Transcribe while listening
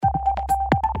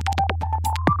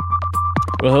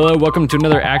Well, hello, welcome to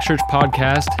another Acts Church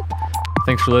podcast.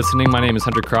 Thanks for listening. My name is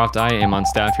Hunter Croft. I am on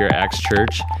staff here at Acts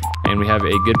Church, and we have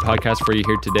a good podcast for you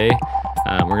here today.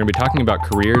 We're going to be talking about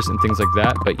careers and things like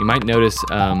that, but you might notice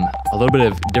a little bit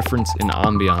of difference in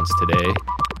ambiance today.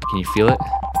 Can you feel it?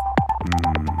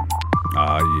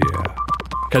 Yeah.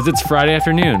 Because it's Friday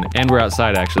afternoon, and we're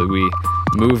outside, actually. We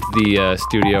moved the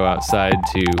studio outside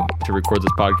to record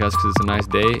this podcast because it's a nice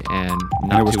day and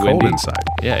not it was too cold windy. inside.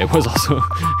 Yeah, it was also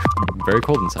very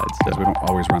cold inside. Because we don't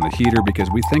always run the heater because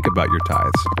we think about your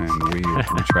tithes and we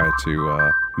try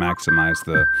to maximize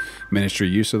the ministry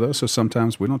use of those. So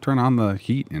sometimes we don't turn on the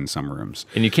heat in some rooms.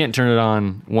 And you can't turn it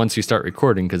on once you start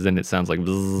recording because then it sounds like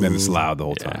bzzz. Then it's loud the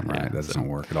whole time, right? Yeah, That doesn't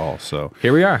work at all. So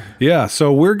here we are. Yeah,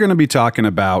 so we're going to be talking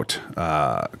about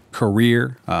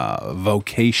career,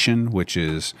 vocation, which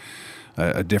is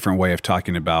a different way of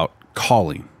talking about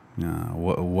calling.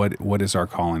 What is our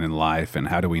calling in life, and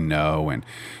how do we know, and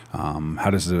how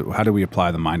do we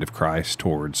apply the mind of Christ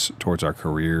towards our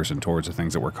careers and towards the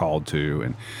things that we're called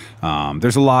to? And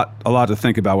there's a lot to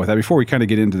think about with that. Before we kind of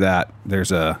get into that,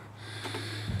 there's a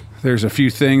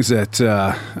few things that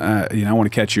I want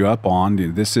to catch you up on.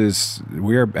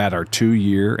 We are at our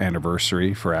 2-year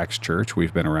anniversary for Acts Church.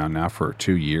 We've been around now for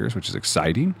 2 years, which is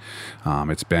exciting.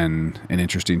 It's been an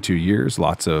interesting 2 years,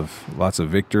 lots of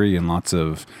victory and lots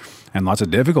of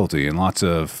difficulty and lots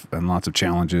of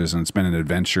challenges, and it's been an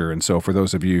adventure. And so for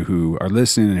those of you who are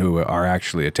listening and who are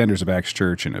actually attenders of Acts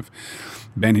Church and have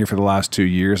been here for the last 2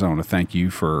 years, I want to thank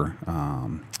you for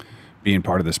being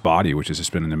part of this body, which has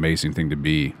just been an amazing thing to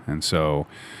be. And so,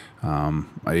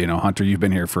 Hunter, you've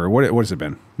been here for, what has it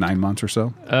been, 9 months or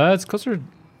so? It's closer to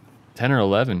 10 or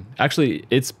 11. Actually,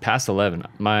 it's past 11.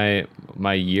 My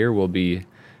year will be,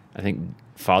 I think,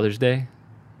 Father's Day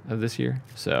of this year.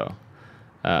 So,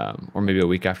 or maybe a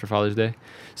week after Father's Day.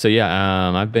 So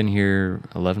yeah, I've been here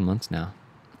 11 months now.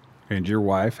 And your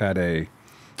wife had an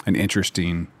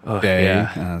interesting day.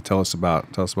 Yeah. Tell us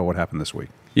about what happened this week.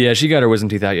 Yeah, she got her wisdom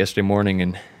teeth out yesterday morning,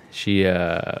 and she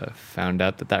found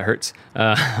out that hurts,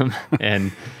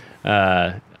 and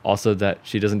also that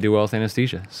she doesn't do well with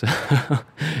anesthesia. So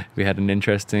we had an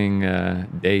interesting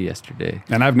day yesterday.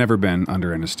 And I've never been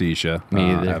under anesthesia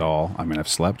at all. I mean, I've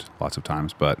slept lots of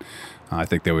times, but I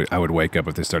think I would wake up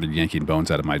if they started yanking bones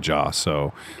out of my jaw.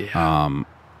 So. Yeah.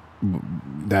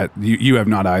 That you have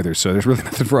not either, so there's really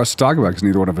nothing for us to talk about because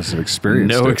neither one of us have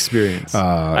experienced it. Experience.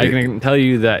 I can tell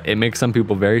you that it makes some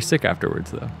people very sick afterwards,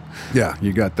 though. Yeah,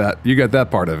 you got that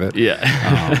part of it.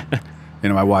 Yeah.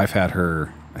 My wife had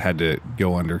to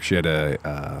go under. She had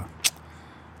her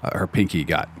pinky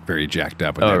got very jacked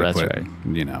up. And that's right.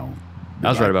 That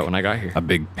was right about when I got here. A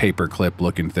big paper clip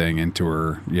looking thing into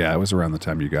her. Yeah, it was around the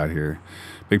time you got here.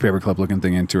 Big paper clip looking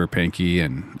thing into her pinky,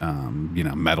 and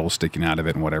metal sticking out of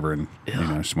it and whatever. And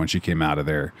when she came out of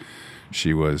there,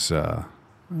 she was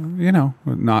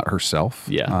not herself.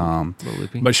 Yeah, a little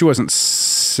loopy. But she wasn't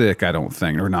sick, I don't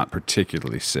think, or not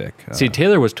particularly sick. See,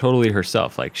 Taylor was totally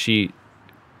herself. Like she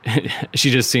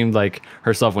just seemed like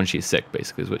herself when she's sick.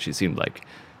 Basically, is what she seemed like.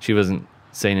 She wasn't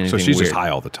saying anything. So she's weird. just high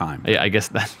all the time. Yeah, I guess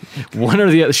that one or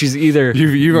the other. She's either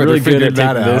you've really good figured at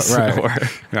that out, this, right? or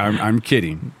I'm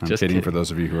kidding. I'm just kidding for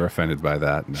those of you who are offended by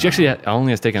that. She actually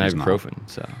only has taken she's ibuprofen,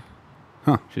 so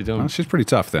she's doing. Well, she's pretty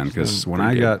tough then, because when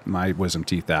I got my wisdom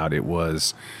teeth out, it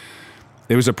was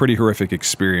a pretty horrific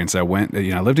experience. I went,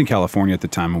 I lived in California at the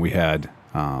time, and we had.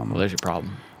 Well, there's your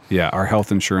problem. Yeah, our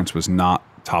health insurance was not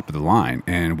top of the line,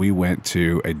 and we went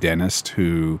to a dentist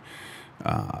who.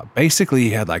 Basically,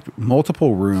 he had like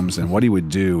multiple rooms, and what he would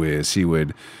do is he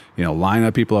would, line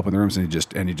up people up in the rooms, and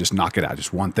he'd just knock it out,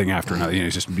 just one thing after another.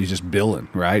 He's just billing,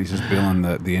 right? He's just billing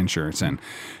the insurance. And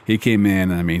he came in,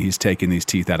 and I mean, he's taking these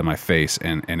teeth out of my face,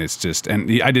 and it's just,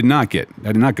 I did not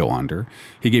go under.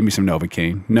 He gave me some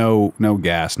Novocaine, no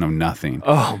gas, no nothing.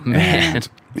 Oh man, and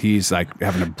he's like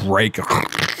having to break,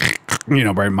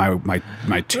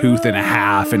 my tooth in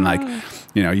half, and like.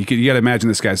 You got to imagine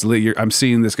this guy's. I'm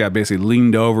seeing this guy basically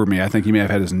leaned over me. I think he may have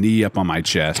had his knee up on my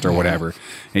chest or whatever. And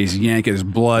he's yanking his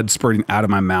blood spurting out of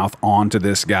my mouth onto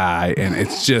this guy, and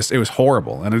it was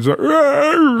horrible. And it's like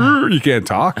you can't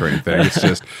talk or anything. It's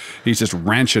just he's just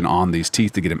wrenching on these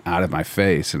teeth to get him out of my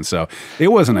face, and so it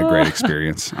wasn't a great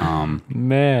experience.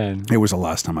 Man, it was the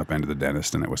last time I've been to the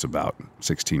dentist, and it was about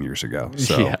 16 years ago.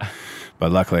 So, yeah.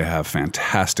 But luckily I have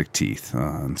fantastic teeth,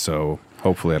 and so.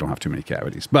 Hopefully I don't have too many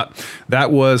cavities. But that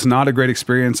was not a great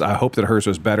experience. I hope that hers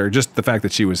was better. Just the fact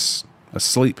that she was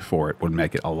asleep for it would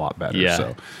make it a lot better. Yeah.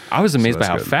 So, I was amazed by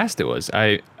how good. fast it was.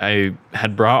 I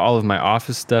had brought all of my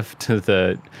office stuff to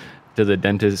the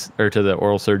dentist or to the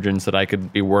oral surgeon so that I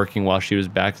could be working while she was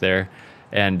back there.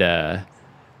 And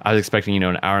I was expecting,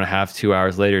 an hour and a half, 2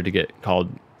 hours later to get called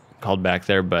back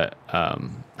there, but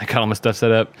I got all my stuff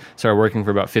set up, started working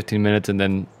for about 15 minutes, and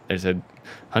then they said,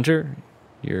 Hunter,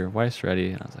 your wife's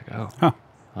ready. And I was like, oh,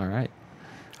 all right.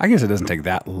 I guess it doesn't take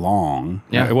that long.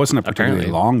 Yeah, it wasn't a particularly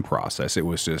apparently. long process. It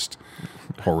was just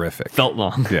horrific. Felt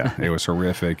long. Yeah, it was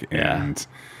horrific. Yeah. And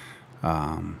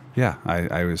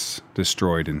I was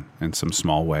destroyed in some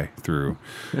small way through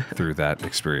that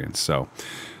experience. So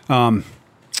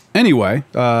anyway,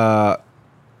 we're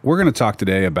going to talk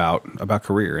today about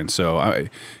career. And so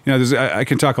I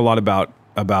can talk a lot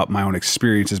about my own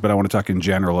experiences, but I want to talk in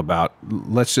general about,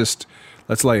 let's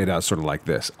lay it out sort of like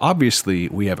this. Obviously,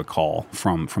 we have a call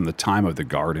from the time of the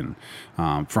garden,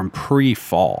 from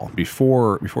pre-fall,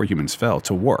 before humans fell,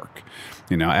 to work.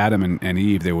 Adam and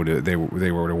Eve, they were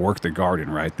to work the garden,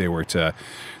 right? They were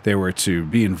to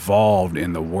be involved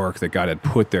in the work that God had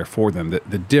put there for them.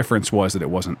 The difference was that it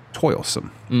wasn't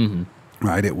toilsome. Mm-hmm.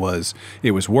 Right, it was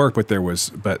work, but there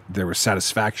was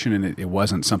satisfaction in it. It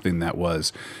wasn't something that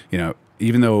was,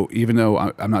 even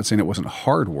though I'm not saying it wasn't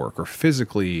hard work or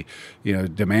physically,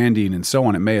 demanding and so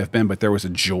on. It may have been, but there was a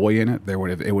joy in it.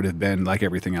 It would have been like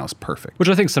everything else, perfect. Which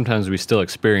I think sometimes we still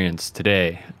experience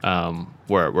today,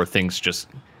 where things just,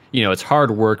 it's hard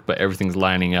work, but everything's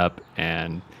lining up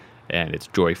and it's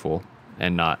joyful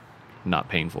and not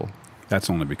painful. That's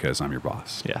only because I'm your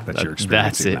boss. Yeah, that you're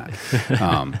experiencing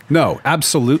that. No,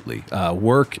 absolutely.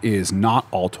 Work is not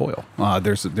all toil.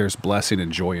 There's blessing and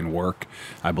joy in work.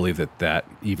 I believe that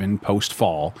even post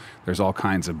fall, there's all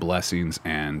kinds of blessings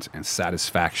and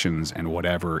satisfactions and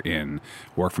whatever in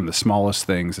work, from the smallest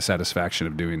things, the satisfaction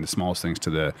of doing the smallest things, to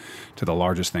the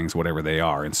largest things, whatever they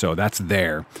are. And so that's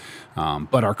there.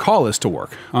 But our call is to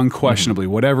work, unquestionably.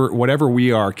 Mm-hmm. Whatever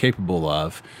we are capable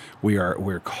of,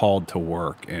 we're called to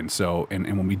work. And so, and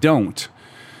when we don't,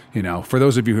 for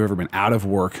those of you who've ever been out of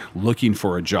work looking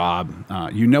for a job,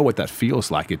 what that feels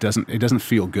like. It doesn't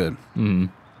feel good. Mm-hmm.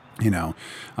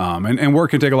 And work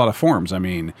can take a lot of forms. I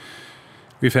mean,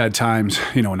 we've had times,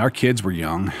 when our kids were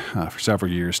young, for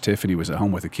several years, Tiffany was at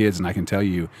home with the kids, and I can tell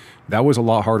you that was a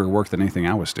lot harder work than anything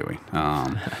I was doing.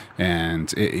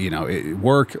 And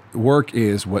work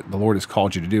is what the Lord has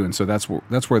called you to do, and so that's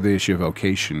where the issue of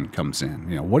vocation comes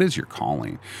in. What is your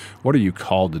calling? What are you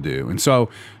called to do? And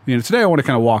so, today I want to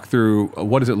kind of walk through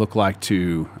what does it look like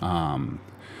to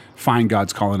find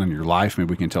God's calling in your life.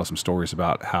 Maybe we can tell some stories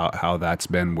about how that's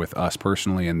been with us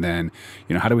personally, and then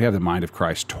how do we have the mind of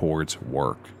Christ towards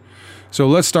work. So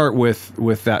let's start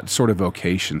with that sort of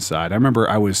vocation side. I remember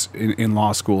I was in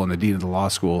law school, and the dean of the law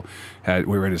school we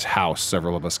were at his house.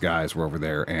 Several of us guys were over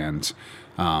there, and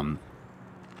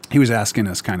he was asking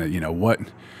us kind of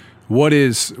what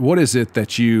is it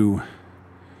that you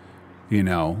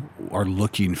are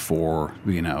looking for,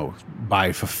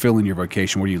 by fulfilling your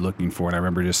vocation. What are you looking for? And I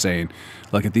remember just saying,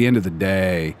 look, at the end of the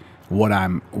day, what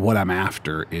I'm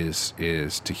after is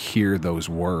to hear those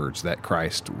words that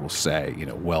Christ will say,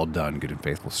 well done, good and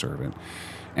faithful servant.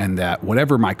 And that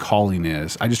whatever my calling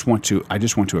is, I just want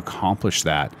to accomplish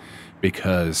that,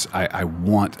 because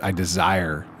I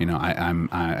desire,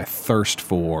 I thirst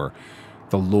for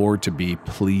the Lord to be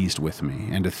pleased with me,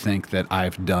 and to think that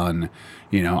I've done,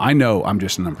 I know I'm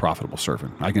just an unprofitable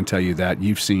servant. I can tell you that.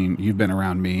 You've been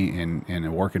around me in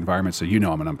a work environment, so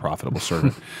I'm an unprofitable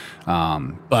servant.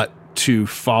 But to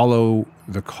follow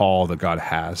the call that God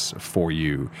has for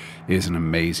you is an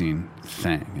amazing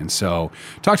thing. And so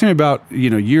talk to me about,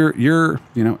 you're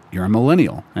a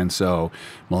millennial. And so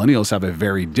millennials have a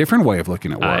very different way of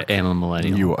looking at work. I am a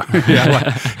millennial. You are.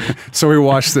 Yeah. So we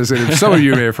watched this, and some of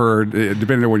you may have heard,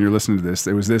 depending on when you're listening to this,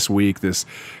 it was this week, this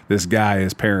guy,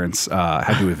 his parents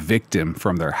had to evict him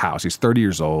from their house. He's 30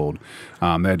 years old. They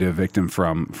had to evict him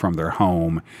from their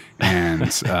home, and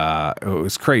it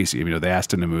was crazy. They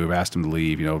asked him to move, asked him to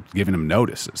leave, giving him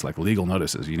notices, like legal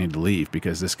notices. You need to leave,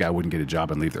 because this guy wouldn't get a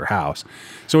job and leave their house.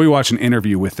 So we watched an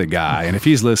interview with the guy, and if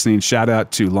he's listening, shout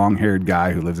out to long-haired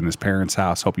guy who lives in his parents'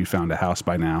 house. Hope you found a house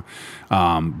by now.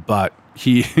 But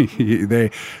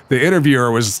the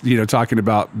interviewer was, talking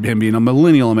about him being a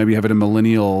millennial and maybe having a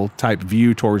millennial type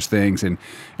view towards things, and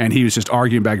he was just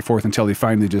arguing back and forth until he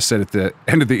finally just said at the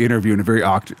end of the interview in a very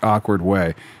awkward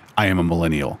way, I am a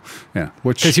millennial. Yeah,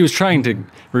 because he was trying to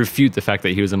refute the fact that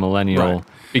he was a millennial, right,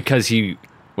 because he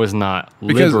was not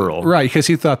Because, liberal. right, because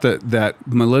he thought that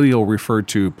millennial referred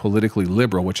to politically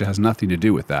liberal, which has nothing to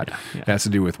do with that. Yeah. It has to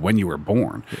do with when you were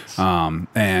born. Yes.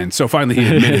 And so finally he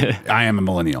admitted, I am a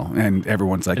millennial. And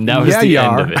everyone's like, And that was yeah, the you end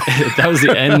are. of it. That was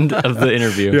the end of the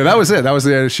interview. Yeah, that was it. That was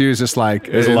the end. She was just like,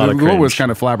 was a lot of Will was cringe.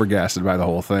 kind of flabbergasted by the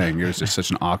whole thing. It was just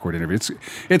such an awkward interview.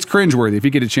 It's cringeworthy. If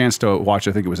you get a chance to watch,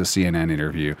 I think it was a CNN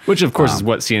interview. Which, of course, is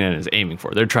what CNN is aiming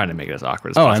for. They're trying to make it as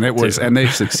awkward as Oh, possible. and it was, too. and they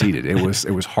succeeded. It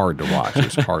was hard to watch.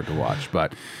 It was hard to watch.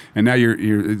 But and now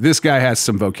this guy has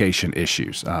some vocation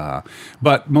issues.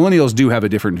 But millennials do have a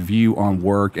different view on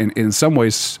work, and in some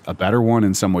ways a better one,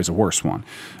 in some ways a worse one.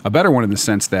 A better one in the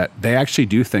sense that they actually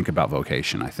do think about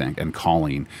vocation, I think, and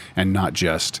calling, and not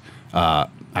just.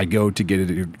 I go to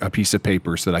get a piece of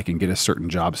paper so that I can get a certain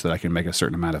job, so that I can make a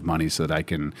certain amount of money, so that I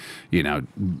can,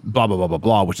 blah, blah, blah, blah,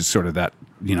 blah, which is sort of that,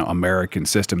 American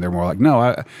system. They're more like, no,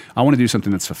 I want to do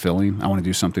something that's fulfilling. I want to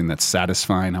do something that's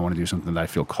satisfying. I want to do something that I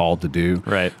feel called to do.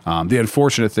 Right. The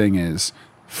unfortunate thing is,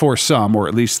 for some, or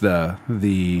at least the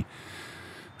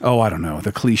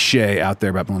cliche out there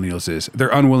about millennials is they're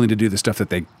unwilling to do the stuff that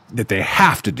they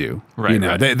have to do. Right,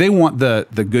 right. They want the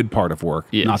good part of work,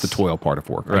 Yes. not the toil part of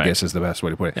work, I Right. guess is the best way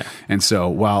to put it. Yeah. And so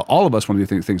while all of us want to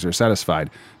do things that are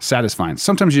satisfying,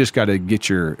 sometimes you just got to get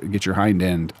your hind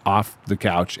end off the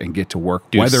couch and get to work,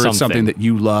 Do whether it's something. something that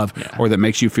you love Yeah. or that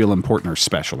makes you feel important or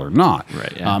special or not.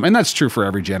 Right, yeah. And that's true for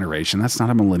every generation. That's not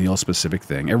a millennial specific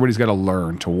thing. Everybody's got to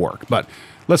learn to work. But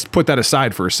let's put that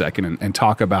aside for a second and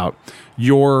talk about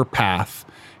your path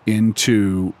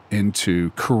into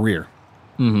career.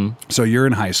 Mm-hmm. So you're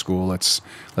in high school. Let's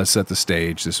set the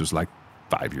stage. This was like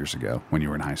 5 years ago when you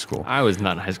were in high school. I was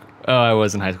not in high school. Oh, I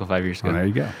was in high school 5 years ago. Oh, there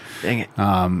you go. Dang it.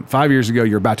 5 years ago,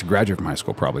 you're about to graduate from high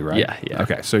school, probably, right? Yeah.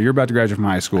 Okay, so you're about to graduate from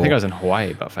high school. I think I was in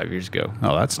Hawaii about 5 years ago.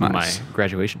 Oh, that's on nice. my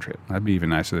graduation trip. That'd be even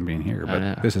nicer than being here,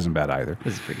 know. but this isn't bad either.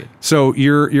 This is pretty good. So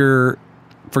you're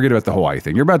forget about the Hawaii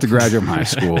thing. You're about to graduate from high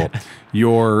school.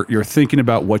 You're thinking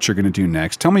about what you're going to do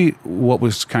next. Tell me what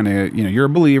was kind of, you're a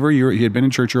believer. You had been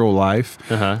in church your whole life.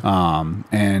 Uh-huh.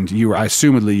 And you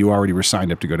already were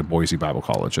signed up to go to Boise Bible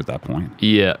College at that point.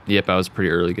 Yeah. Yep. I was pretty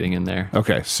early getting in there.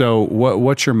 Okay. So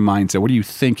what's your mindset? What are you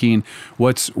thinking?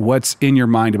 What's in your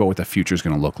mind about what the future is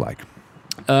going to look like?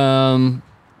 I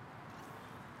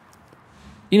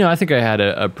think I had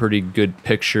a pretty good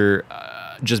picture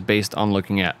just based on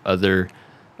looking at other.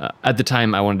 At the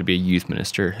time, I wanted to be a youth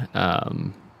minister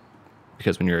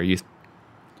because when you're a youth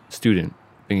student,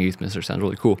 being a youth minister sounds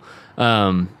really cool,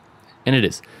 and it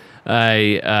is.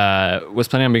 I was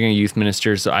planning on being a youth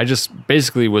minister, so I just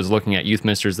basically was looking at youth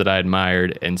ministers that I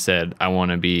admired and said, I want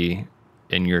to be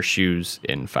in your shoes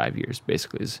in 5 years,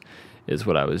 basically, is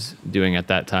what I was doing at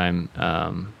that time.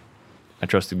 I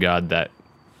trusted God that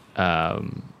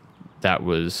that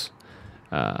was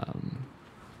a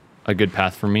good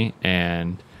path for me,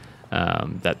 and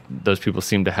that those people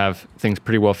seemed to have things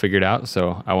pretty well figured out.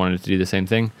 So I wanted to do the same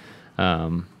thing.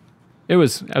 I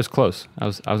was close. I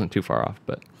wasn't too far off,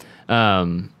 but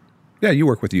Yeah, you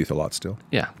work with youth a lot still.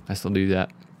 yeah, I still do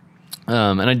that.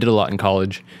 And I did a lot in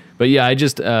college, but yeah, I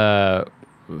just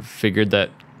figured that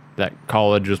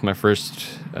college was my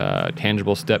first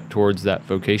tangible step towards that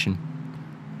vocation.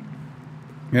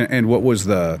 And what was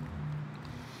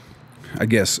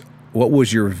what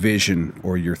was your vision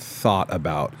or your thought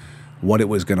about what it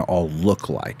was going to all look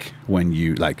like when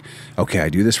you okay, I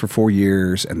do this for 4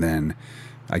 years and then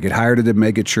I get hired at a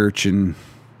mega church in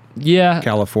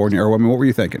California, or what were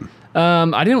you thinking?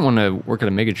 I didn't want to work at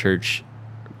a mega church.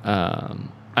 I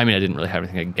didn't really have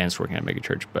anything against working at a mega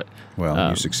church, but Well,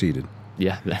 you succeeded.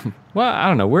 yeah. Well, I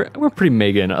don't know. We're pretty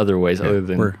mega in other ways other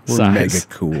than We're size. mega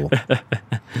cool.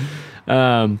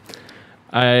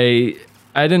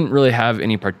 I didn't really have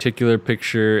any particular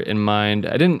picture in mind.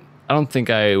 I don't think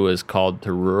I was called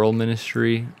to rural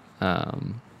ministry,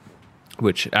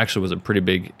 which actually was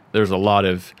there's a lot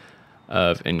of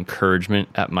encouragement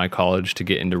at my college to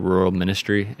get into rural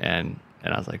ministry, and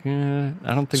I was like, I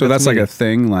don't think So that's me. like a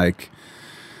thing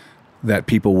that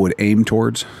people would aim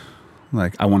towards?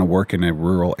 Like, I want to work in a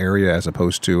rural area as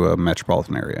opposed to a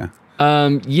metropolitan area.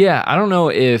 Yeah, I don't know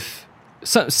if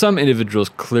some individuals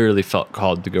clearly felt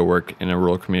called to go work in a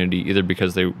rural community, either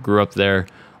because they grew up there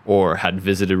or had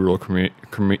visited rural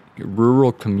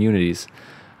communities.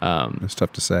 It's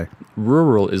tough to say.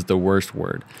 Rural is the worst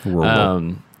word. Rural.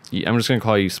 I'm just going to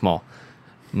call you small.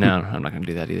 No, I'm not going to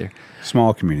do that either.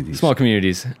 Small communities. Small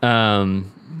communities.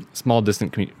 Small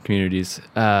distant communities.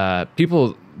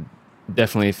 People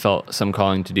definitely felt some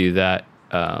calling to do that.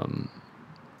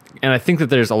 And I think that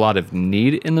there's a lot of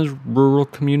need in those rural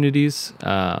communities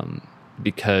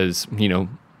because,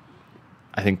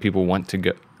 I think people want to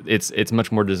go. It's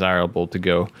much more desirable to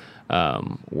go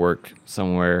work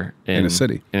somewhere In a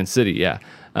city. In a city, yeah.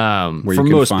 Where For you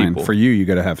can most find, people, for you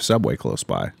got to have Subway close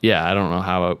by. yeah, I don't know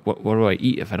how. What do I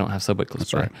eat if I don't have Subway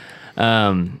close by?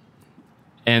 Right.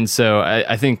 And so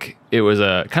I think it was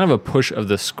a kind of a push of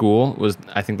the school.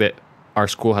 I think that our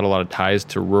school had a lot of ties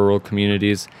to rural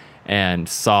communities and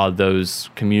saw those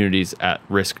communities at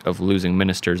risk of losing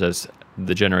ministers as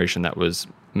the generation that was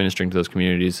ministering to those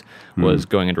communities was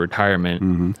going into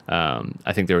retirement.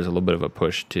 I think there was a little bit of a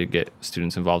push to get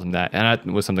students involved in that. And that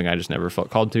was something I just never felt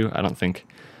called to. I don't think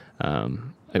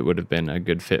it would have been a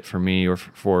good fit for me or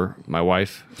for my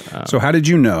wife. So how did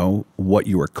you know what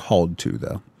you were called to,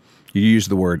 though? You used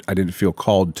the word, I didn't feel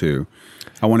called to.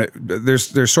 I want to,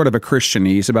 there's sort of a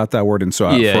Christianese about that word. And so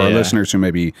for our listeners who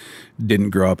maybe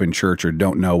didn't grow up in church or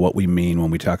don't know what we mean when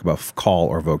we talk about call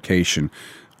or vocation,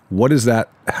 what is that?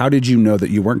 How did you know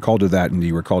that you weren't called to that and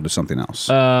you were called to something else?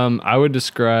 I would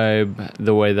describe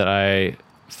the way that I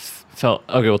felt.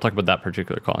 Okay, we'll talk about that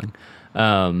particular calling.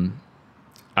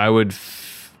 I would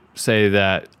say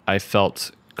that I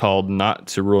felt called not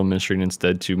to rural ministry and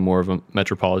instead to more of a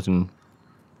metropolitan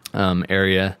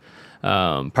area,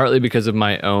 partly because of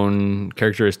my own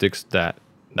characteristics that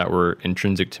were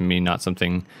intrinsic to me, not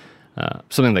something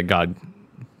that God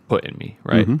put in me,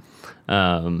 right?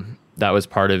 That was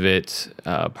part of it.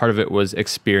 Part of it was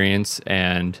experience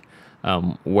and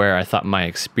where I thought my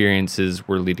experiences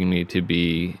were leading me to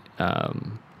be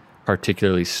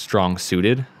particularly strong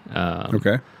suited.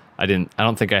 Okay. I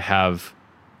don't think I have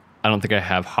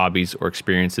hobbies or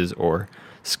experiences or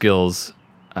skills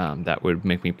that would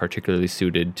make me particularly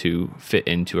suited to fit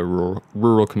into a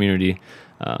rural community.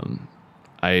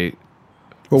 What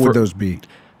would those be?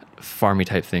 Farmy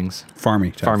type things.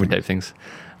 Farmy type things.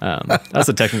 That's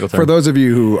a technical term. For those of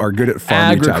you who are good at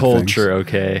farmy agriculture, type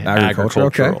things. okay. Agricultural.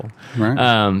 Okay.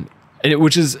 Right.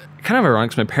 Which is kind of ironic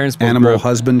because my parents both Animal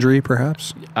husbandry,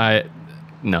 perhaps?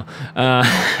 No.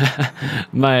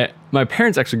 My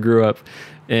parents actually grew up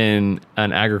in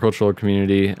an agricultural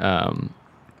community,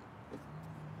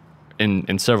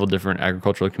 in several different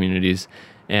agricultural communities,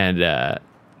 and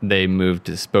they moved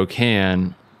to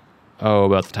Spokane,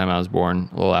 about the time I was born,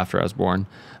 a little after I was born.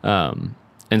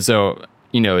 And so,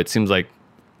 it seems like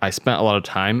I spent a lot of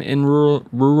time in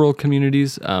rural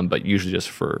communities, but usually just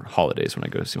for holidays when I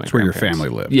go to see my grandparents. Where your family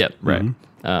lived. Yeah,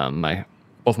 right.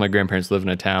 Both my grandparents live in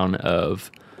a town of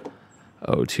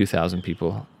 2,000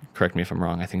 people. Correct me if I'm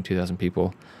wrong. I think 2,000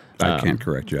 people. I can't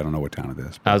correct you. I don't know what town it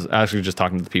is. I was actually just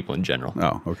talking to the people in general.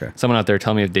 Oh, okay. Someone out there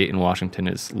tell me if Dayton, Washington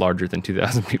is larger than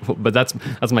 2,000 people, but that's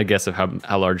my guess of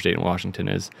how large Dayton, Washington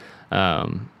is.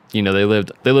 They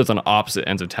lived on opposite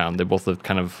ends of town. They both lived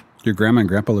kind of. Your grandma and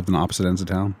grandpa lived on opposite ends of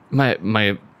town? My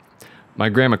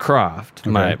grandma Croft,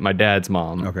 okay. my dad's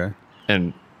mom. Okay.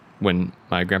 And when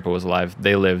my grandpa was alive,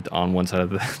 they lived on one side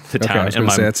of the town. Okay, I was going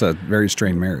to say that's a very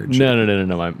strained marriage.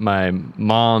 No. My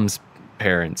mom's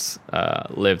parents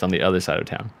lived on the other side of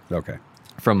town. Okay.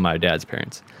 From my dad's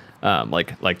parents.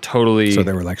 Like totally. So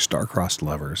they were like star-crossed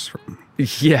lovers.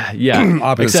 Yeah.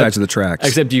 Opposite sides of the tracks.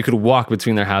 Except you could walk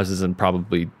between their houses in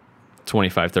probably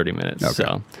 25, 30 minutes.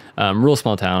 Okay. So, real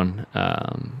small town,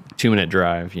 2-minute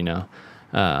drive,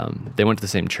 They went to the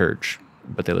same church,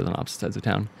 but they lived on opposite sides of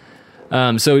town.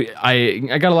 So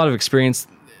I got a lot of experience,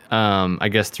 I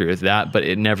guess, through that, but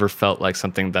it never felt like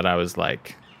something that I was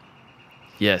like,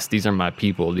 yes, these are my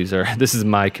people. This is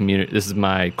my community. This is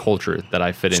my culture that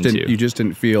I fit into. You just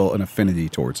didn't feel an affinity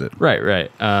towards it.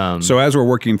 Right. So as we're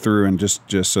working through, and just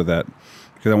so that,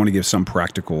 because I want to give some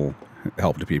practical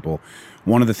help to people,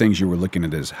 one of the things you were looking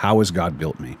at is, how has God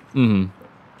built me?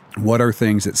 Mm-hmm. What are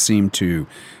things that seem to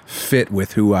fit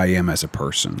with who I am as a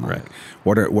person? Like,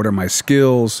 what are my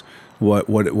skills?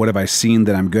 What have I seen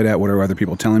that I'm good at? What are other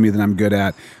people telling me that I'm good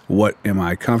at? What am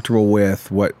I comfortable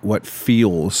with? What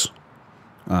feels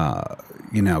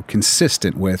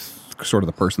consistent with sort of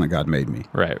the person that God made me.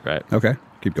 Right. Okay,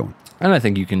 keep going. And I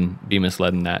think you can be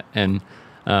misled in that. And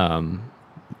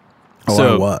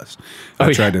I was.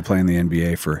 I tried to play in the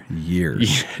NBA for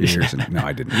years. And, no,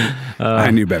 I didn't. I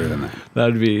knew better than that.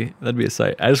 That'd be a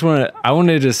sight. I want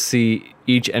to just see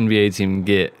each NBA team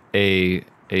get a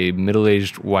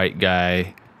middle-aged white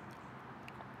guy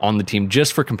on the team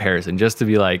just for comparison, just to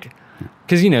be like.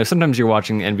 Because, sometimes you're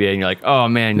watching the NBA and you're like, oh,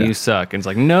 man, you suck. And it's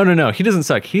like, no, he doesn't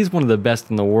suck. He's one of the best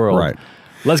in the world. Right.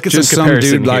 Let's get just some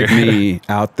comparison dude here. like me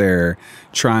out there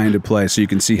trying to play so you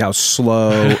can see how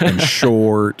slow and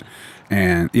short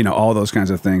and, all those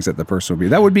kinds of things that the person would be.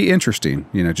 That would be interesting,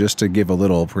 just to give a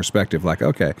little perspective like,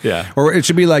 okay. Yeah. Or it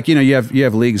should be like, you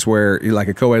have leagues where, like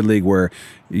a co-ed league where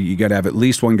you got to have at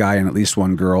least one guy and at least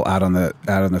one girl out on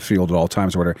the field at all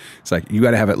times or whatever. It's like you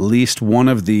got to have at least one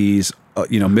of these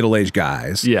middle-aged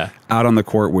guys out on the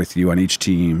court with you on each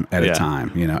team at a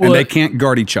time, and they can't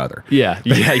guard each other. Yeah.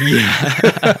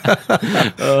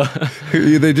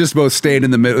 They just both stand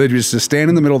in the middle. They just stand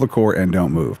in the middle of the court and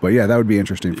don't move. But yeah, that would be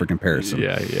interesting for comparison.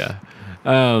 Yeah.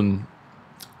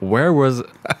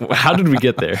 How did we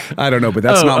get there? I don't know, but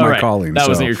that's not my calling. That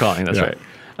wasn't your calling. That's right.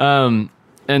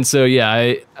 And so,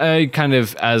 I kind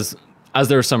of, as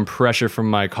there was some pressure from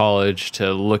my college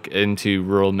to look into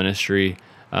rural ministry,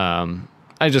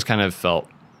 I just kind of felt,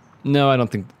 no, I don't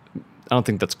think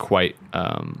that's quite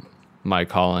my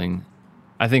calling.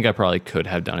 I think I probably could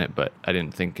have done it, but I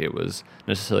didn't think it was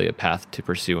necessarily a path to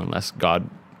pursue unless God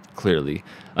clearly.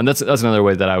 And that's another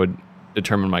way that I would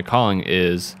determine my calling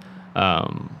is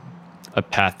a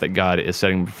path that God is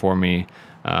setting before me.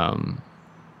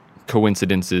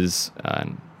 Coincidences,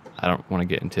 and I don't want to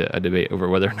get into a debate over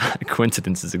whether or not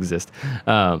coincidences exist.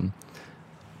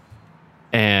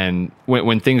 And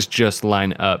when things just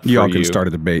line up, you all can start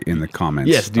a debate in the comments.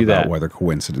 Yes, do about that. Whether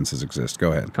coincidences exist.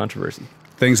 Go ahead. Controversy.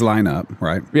 Things line up,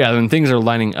 right? Yeah, when things are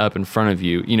lining up in front of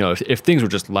you, if things were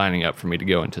just lining up for me to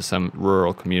go into some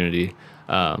rural community,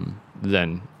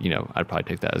 then I'd probably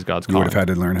take that as God's calling. You would have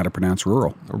had to learn how to pronounce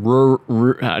rural.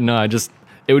 No,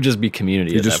 it would just be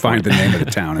community. You just find the name of the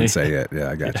town and say it. Yeah,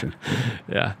 I got you.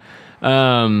 Yeah.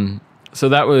 So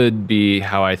that would be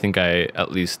how I think I,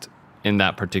 at least in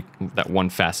that one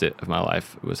facet of my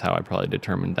life, was how I probably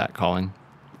determined that calling.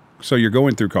 So you're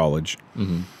going through college,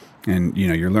 and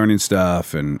you're learning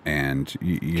stuff, and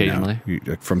you occasionally,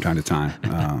 from time to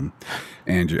time.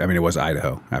 And it was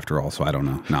Idaho after all, so I don't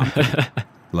know. No,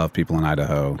 love people in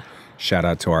Idaho. Shout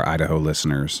out to our Idaho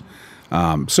listeners.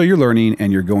 So you're learning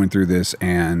and you're going through this,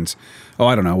 and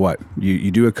I don't know what you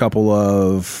do a couple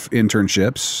of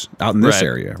internships out in this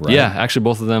area, right? Yeah, actually,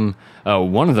 both of them.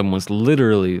 One of them was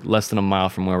literally less than a mile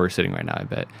from where we're sitting right now, I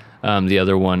bet. The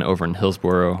other one over in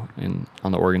Hillsboro,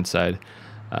 on the Oregon side,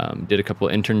 did a couple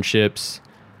of internships.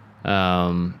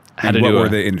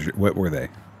 What were they?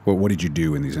 What did you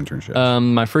do in these internships?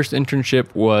 My first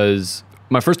internship was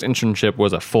a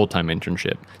full-time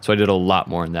internship, so I did a lot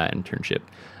more in that internship.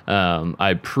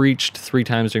 I preached 3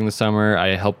 times during the summer.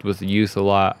 I helped with youth a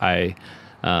lot. I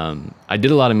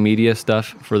did a lot of media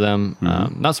stuff for them.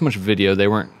 Not so much video. They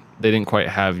didn't quite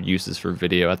have uses for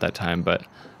video at that time, but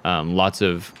I did lots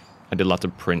of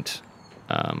print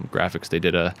graphics. They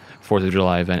did a 4th of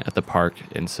July event at the park,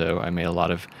 and so I made a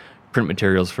lot of print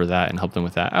materials for that and helped them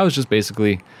with that. I was just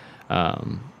basically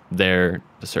there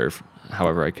to serve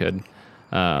however I could.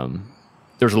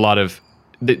 There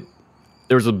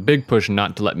was a big push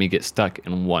not to let me get stuck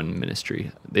in one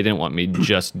ministry. They didn't want me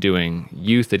just doing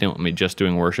youth. They didn't want me just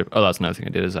doing worship. Oh, that's another thing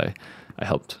I did is I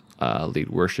helped lead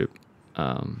worship.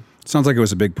 Sounds like it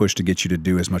was a big push to get you to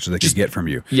do as much as they could get from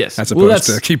you. Yes. As opposed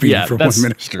to keeping you from one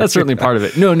ministry. That's certainly part of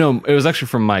it. No, it was actually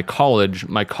from my college.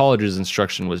 My college's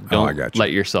instruction was don't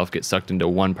let yourself get sucked into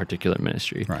one particular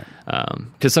ministry. Right.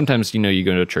 Because sometimes, you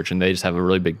go to a church and they just have a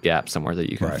really big gap somewhere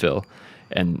that you can fill.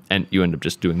 And you end up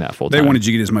just doing that full time. They wanted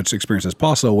you to get as much experience as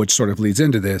possible, which sort of leads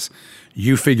into this,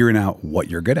 you figuring out what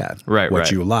you're good at,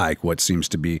 what you like, what seems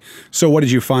to be. So what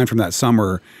did you find from that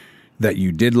summer that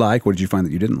you did like? What did you find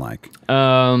that you didn't like?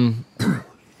 I'd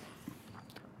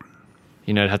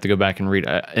have to go back and read.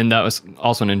 And that was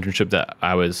also an internship that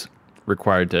I was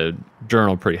required to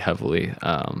journal pretty heavily,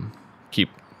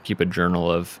 keep a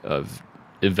journal of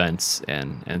events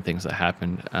and things that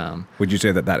happened. Would you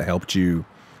say that helped you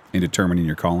in determining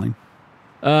your calling?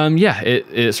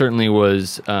 It certainly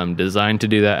was designed to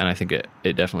do that, and I think it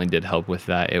definitely did help with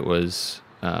that. It was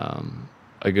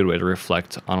a good way to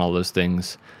reflect on all those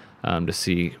things, to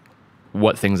see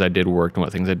what things I did worked and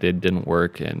what things I didn't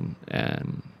work, and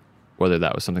whether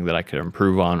that was something that I could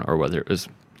improve on, or whether it was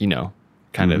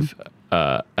kind of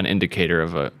an indicator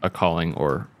of a calling,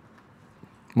 or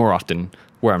more often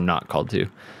where I'm not called to.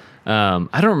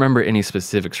 I don't remember any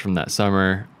specifics from that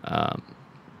summer,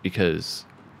 because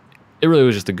it really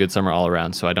was just a good summer all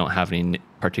around, so I don't have any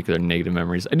particular negative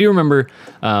memories. I do remember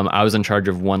I was in charge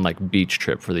of one beach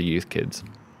trip for the youth kids,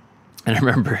 and I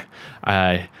remember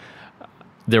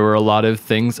there were a lot of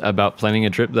things about planning a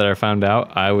trip that I found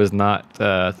out I was not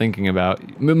thinking about.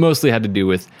 It mostly had to do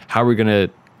with how we're gonna.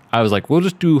 I was like, we'll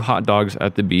just do hot dogs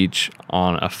at the beach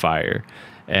on a fire,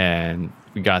 and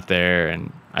we got there,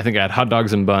 and I think I had hot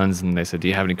dogs and buns, and they said, "Do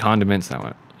you have any condiments?" And I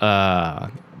went,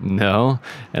 no.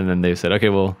 And then they said, okay,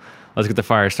 well, let's get the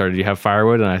fire started. Do you have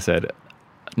firewood? And I said,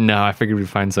 no, I figured we'd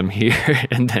find some here.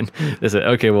 And then they said,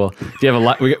 okay, well, do you have a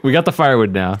lot? We got the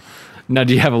firewood now. now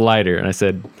do you have a lighter? And I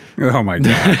said, Oh my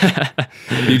god!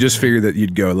 You just figured that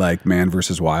you'd go like Man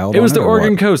versus Wild. it was the or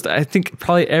Oregon what? coast. I think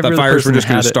probably every The other fires were person just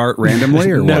going had to it. start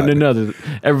randomly, or No, what? no.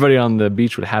 Everybody on the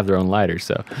beach would have their own lighter.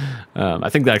 So I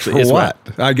think that actually For is what?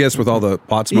 I guess with all the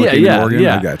pot smoking in Oregon,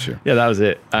 I got you. Yeah, that was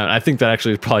it. I think that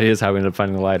actually probably is how we ended up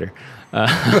finding the lighter.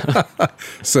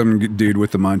 Some dude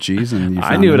with the munchies, and you I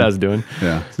found knew what him. I was doing.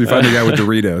 Yeah, so you find a guy with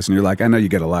Doritos, and you're like, I know you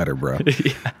got a lighter, bro.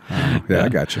 Yeah, I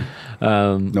got you.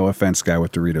 No offense, guy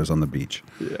with Doritos on the beach.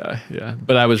 Yeah.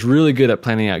 But I was really good at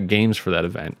planning out games for that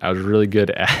event. I was really good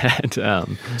at.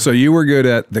 So you were good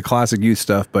at the classic youth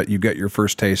stuff, but you got your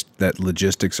first taste that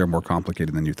logistics are more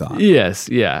complicated than you thought. Yes.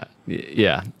 Yeah.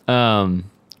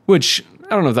 Which I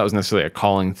don't know if that was necessarily a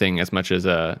calling thing as much as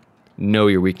a know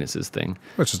your weaknesses thing.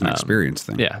 Which is an experience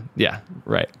thing. Yeah,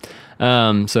 right.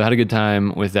 So I had a good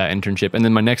time with that internship. And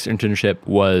then my next internship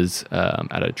was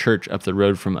at a church up the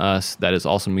road from us that is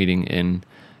also meeting in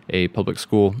a public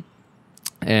school.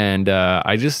 And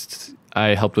I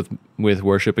helped with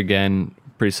worship again,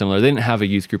 pretty similar. They didn't have a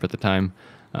youth group at the time.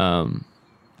 I don't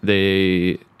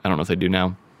know if they do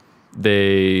now.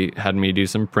 They had me do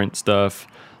some print stuff,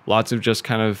 lots of just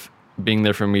kind of being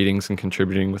there for meetings and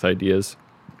contributing with ideas.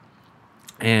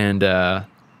 And that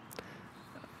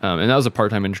was a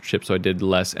part-time internship, so I did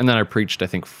less. And then I preached, I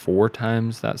think, 4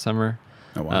 times that summer.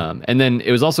 Oh, wow. And then I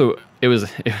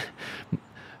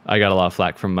got a lot of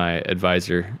flack from my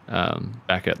advisor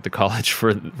back at the college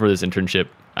for this internship.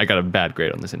 I got a bad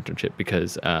grade on this internship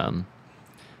because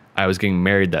I was getting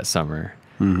married that summer.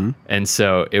 Mm-hmm. And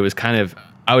so it was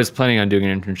I was planning on doing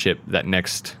an internship that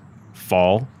next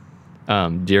fall.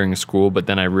 During school, but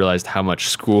then I realized how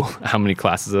many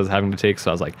classes I was having to take. So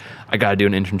I was like, I got to do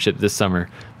an internship this summer.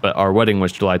 But our wedding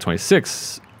was July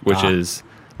 26th, which is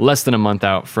less than a month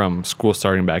out from school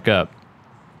starting back up.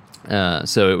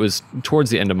 So it was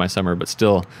towards the end of my summer, but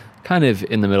still kind of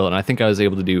in the middle. And I think I was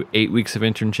able to do 8 weeks of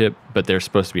internship, but they're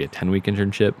supposed to be a 10-week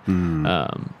internship.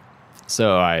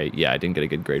 So I didn't get a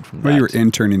good grade from that. Well, you were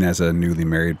interning as a newly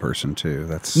married person too.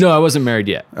 No, I wasn't married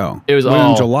yet. Oh, it was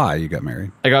in July you got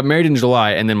married. I got married in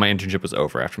July, and then my internship was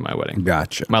over after my wedding.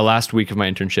 Gotcha. My last week of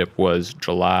my internship was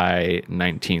July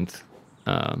 19th.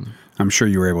 I'm sure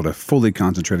you were able to fully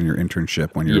concentrate on your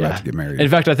internship when you're about to get married. In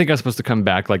fact, I think I was supposed to come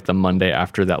back like the Monday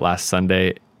after that last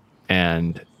Sunday,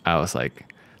 and I was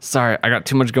like, sorry, I got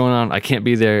too much going on. I can't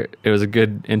be there. It was a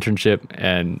good internship,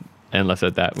 and left it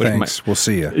at that. Thanks. We'll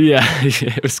see you. Yeah,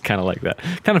 it was kind of like that.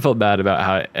 Kind of felt bad about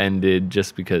how it ended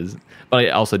just because, but I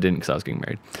also didn't because I was getting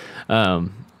married.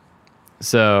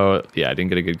 So yeah, I didn't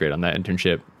get a good grade on that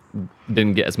internship.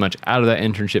 Didn't get as much out of that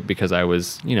internship because I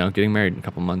was, getting married in a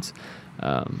couple months.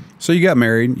 So you got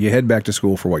married, you head back to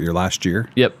school for your last year?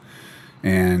 Yep.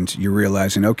 And you're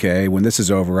realizing, okay, when this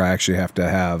is over, I actually have to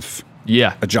have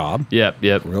a job. Yep.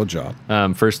 A real job.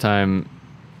 First time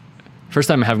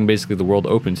having basically the world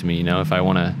open to me. If I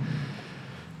want to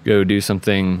go do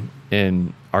something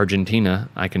in Argentina,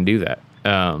 I can do that.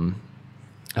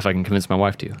 If I can convince my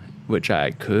wife to, which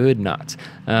I could not. She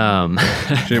didn't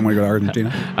want to go to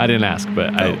Argentina? I didn't ask,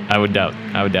 but I would doubt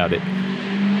it.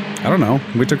 I don't know.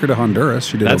 We took her to Honduras.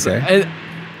 She did okay.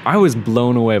 I was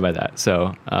blown away by that.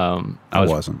 So I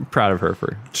wasn't proud of her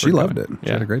for She loved going. it.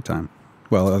 She had a great time.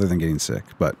 Well, other than getting sick,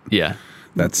 but yeah.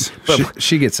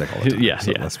 She gets sick all the time. Yeah,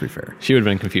 so let's be fair. She would have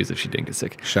been confused if she didn't get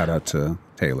sick. Shout out to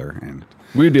Taylor and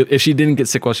if she didn't get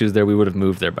sick while she was there, we would have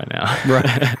moved there by now.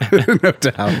 Right, no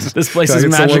doubt. This place is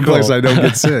magical. It's the one place I don't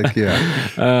get sick.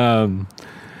 Yeah.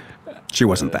 She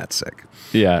wasn't that sick.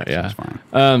 Yeah. She was fine.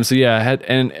 I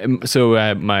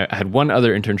had one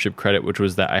other internship credit, which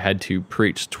was that I had to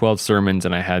preach 12 sermons,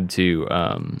 and I had to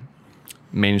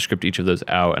manuscript each of those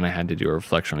out, and I had to do a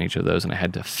reflection on each of those, and I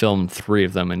had to film 3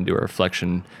 of them and do a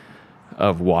reflection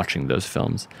of watching those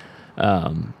films.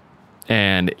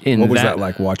 And what was that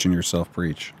like, watching yourself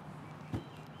preach?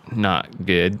 Not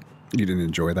good. You didn't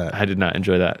enjoy that? I did not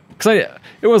enjoy that because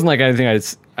it wasn't like anything.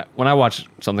 When I watch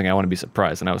something, I want to be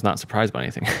surprised, and I was not surprised by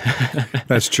anything.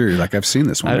 That's true. Like, I've seen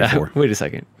this one before. Wait a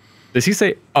second. Does he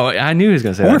say? Oh, I knew he was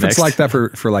going to say that. Or if next. It's like that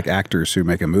for like actors who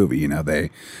make a movie. They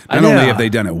not only have they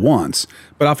done it once,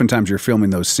 but oftentimes you're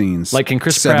filming those scenes like, can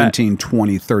Chris 17,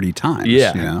 20, 30 times.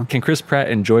 Yeah. Can Chris Pratt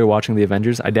enjoy watching the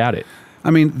Avengers? I doubt it. I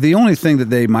mean, the only thing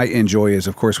that they might enjoy is,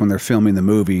 of course, when they're filming the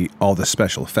movie, all the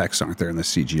special effects aren't there, and the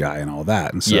CGI and all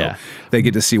that. And so they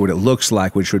get to see what it looks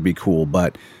like, which would be cool.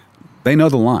 But they know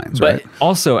the lines, right? But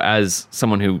also, as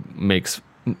someone who makes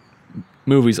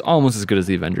movies almost as good as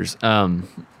the Avengers,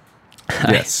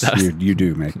 yes, you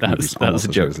do make movies almost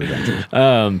as good as the Avengers.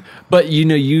 But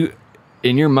you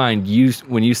in your mind,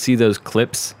 when you see those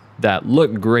clips that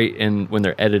look great, and when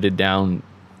they're edited down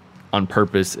on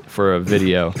purpose for a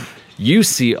video, you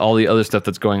see all the other stuff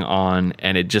that's going on,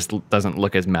 and it just doesn't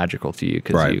look as magical to you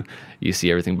because Right. you see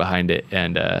everything behind it.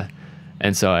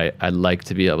 And so I'd like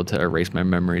to be able to erase my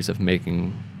memories of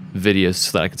making videos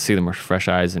so that I could see them with fresh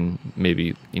eyes and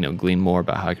maybe, glean more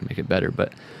about how I can make it better.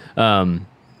 But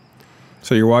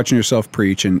So you're watching yourself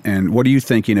preach, and what are you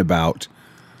thinking about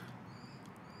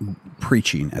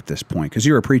preaching at this point? Because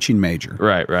you're a preaching major.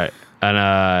 right.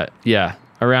 And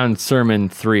around sermon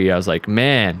 3, I was like,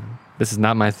 man, this is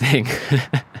not my thing.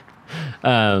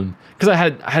 Because I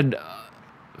had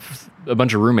a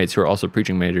bunch of roommates who are also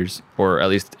preaching majors, or at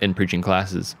least in preaching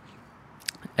classes.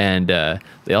 And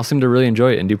they all seem to really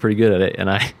enjoy it and do pretty good at it. And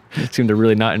I seem to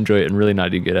really not enjoy it and really not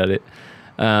do good at it.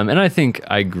 And I think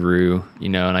I grew,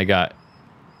 and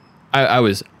I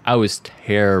was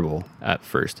terrible at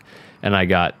first, and I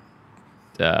got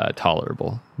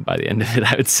tolerable by the end of it,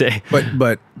 I would say. But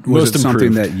was Most it something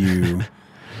improved. that you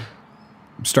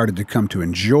started to come to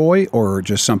enjoy, or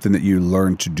just something that you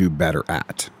learned to do better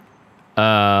at?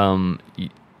 I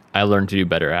learned to do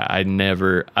better at. I don't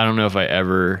know if I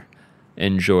ever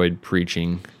enjoyed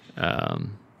preaching. I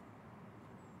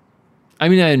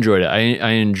enjoyed it. I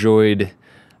enjoyed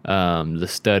the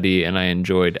study, and I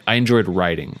enjoyed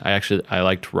writing. I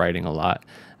liked writing a lot.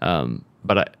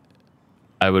 But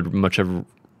I would much have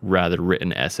rather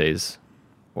written essays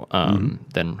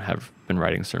than have been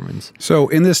writing sermons. So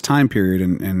in this time period,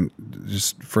 and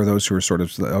just for those who are sort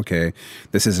of, okay,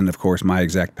 this isn't, of course, my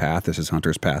exact path, this is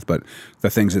Hunter's path, but the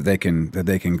things that they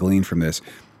can glean from this,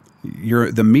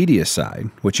 the media side,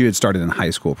 which you had started in high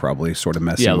school, probably sort of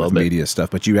messing with media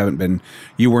stuff, but you didn't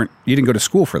go to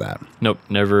school for that. Nope,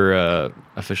 never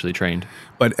officially trained.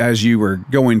 But as you were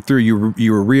going through,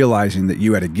 you were realizing that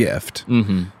you had a gift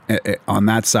on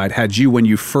that side. When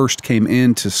you first came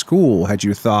into school, had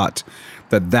you thought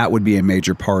that would be a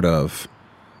major part of,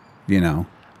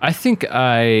 I think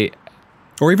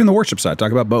or even the worship side?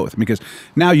 Talk about both, because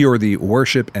now you're the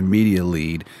worship and media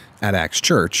lead at Acts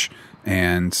Church,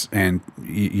 and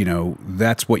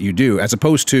that's what you do, as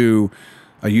opposed to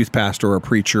a youth pastor or a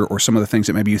preacher or some of the things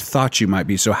that maybe you thought you might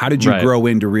be. So how did you grow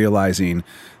into realizing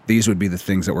these would be the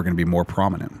things that were going to be more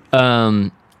prominent?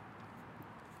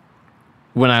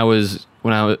 When I was,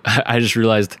 I just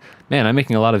realized, man, I'm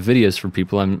making a lot of videos for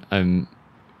people.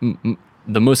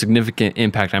 The most significant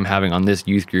impact I'm having on this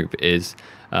youth group is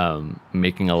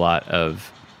making a lot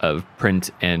of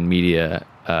print and media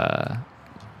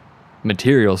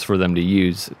materials for them to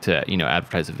use to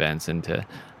advertise events and to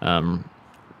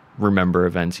remember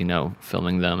events,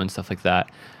 filming them and stuff like that.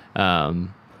 And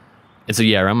so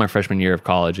around my freshman year of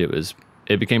college,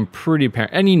 it became pretty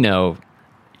apparent. And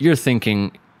you're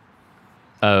thinking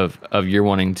of you're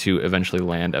wanting to eventually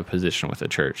land a position with a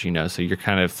church, so you're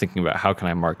kind of thinking about, how can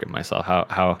I market myself?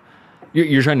 How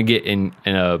you're trying to get in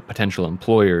a potential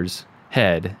employer's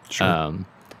head. Sure.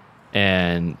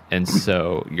 And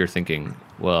so you're thinking,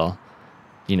 well,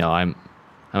 I'm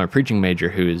a preaching major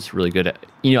who is really good at,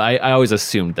 I always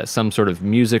assumed that some sort of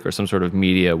music or some sort of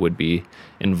media would be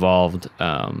involved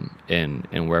in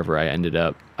wherever I ended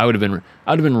up. I would have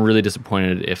been really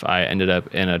disappointed if I ended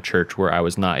up in a church where I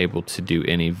was not able to do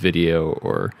any video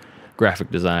or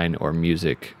graphic design or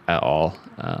music at all.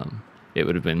 It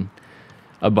would have been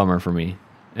a bummer for me.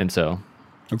 And so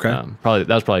that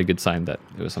was probably a good sign that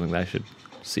it was something that I should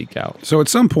seek out. So at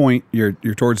some point, you're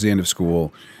towards the end of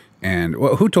school, and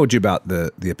who told you about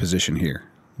the position here?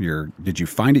 Did you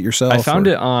find it yourself? I found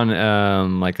it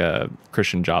on like a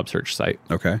Christian job search site.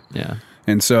 Okay. Yeah.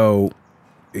 And so,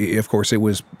 of course, it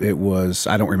was.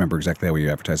 I don't remember exactly how you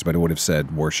advertised, but it would have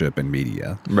said worship and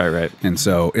media. Right. And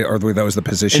so, are those the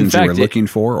positions you were looking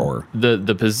for, or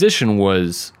the position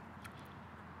was?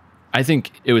 I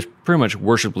think it was pretty much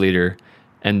worship leader,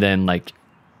 and then like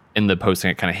in the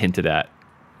posting, it kind of hinted at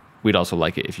we'd also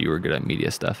like it if you were good at media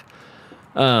stuff.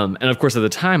 And of course, at the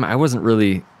time, I was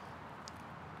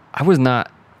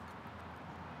not.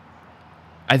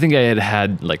 I think I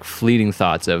had like fleeting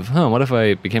thoughts of, what if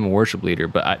I became a worship leader?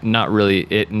 But not really.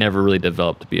 It never really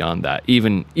developed beyond that.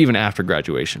 Even after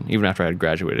graduation, even after I had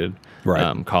graduated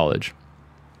college,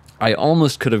 I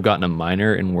almost could have gotten a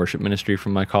minor in worship ministry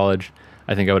from my college.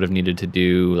 I think I would have needed to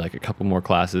do like a couple more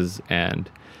classes and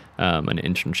an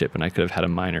internship, and I could have had a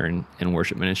minor in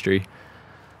worship ministry.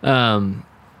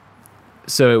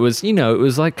 So it was, it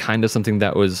was like kind of something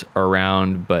that was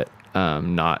around, but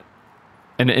not.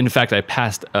 And in fact, I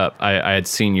passed up. I had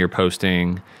seen your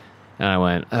posting, and I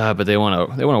went, but they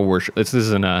want to worship. This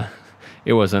isn't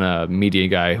it wasn't a media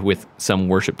guy with some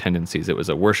worship tendencies. It was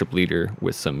a worship leader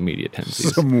with some media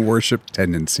tendencies. Some worship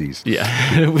tendencies. Yeah.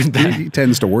 He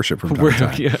tends to worship from time to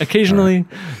time. Yeah, occasionally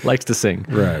likes to sing.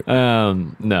 Right.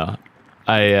 No,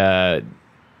 I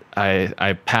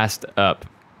passed it up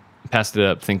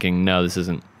thinking, no, this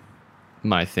isn't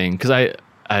my thing. Cause I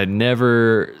had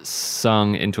never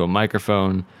sung into a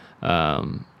microphone.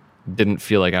 Didn't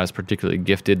feel like I was particularly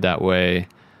gifted that way.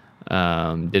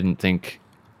 Didn't think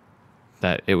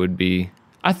that it would be,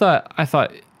 I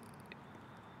thought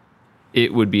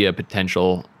it would be a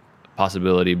potential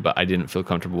possibility, but I didn't feel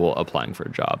comfortable applying for a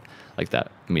job like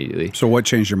that immediately. So what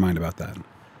changed your mind about that?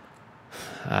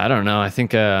 I don't know. I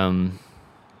think it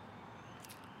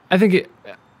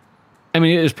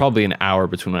was probably an hour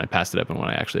between when I passed it up and when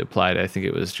I actually applied. I think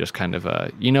it was just kind of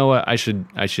you know what, I should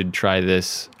try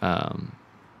this.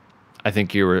 I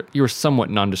think you were somewhat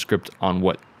nondescript on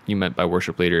what you meant by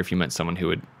worship leader, if you meant someone who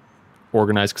would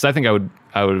organize. Because I think I would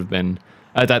have been,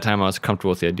 at that time I was comfortable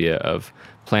with the idea of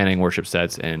planning worship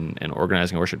sets and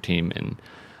organizing a worship team and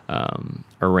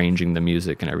arranging the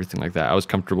music and everything like that. I was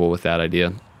comfortable with that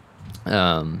idea.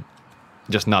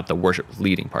 Just not the worship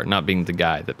leading part, not being the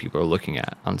guy that people are looking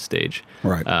at on stage,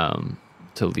 Right.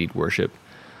 To lead worship.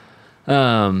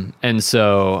 And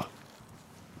so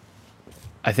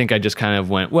I think I just kind of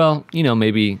went, well, you know,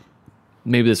 maybe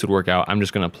this would work out. I'm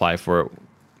just going to apply for it.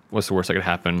 What's the worst that could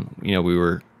happen? You know, we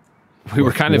were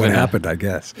kind of what in happened, I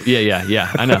guess. Yeah.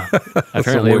 I know. That's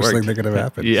Apparently the it worst worked. thing that could have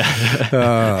happened.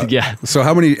 Yeah. Yeah. So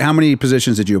how many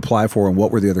positions did you apply for, and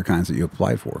what were the other kinds that you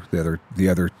applied for? The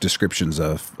other descriptions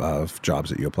of jobs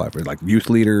that you applied for, like youth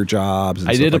leader jobs. And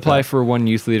I stuff did like apply that? for one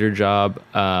youth leader job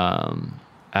at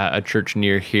a church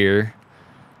near here,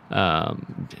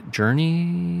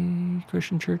 Journey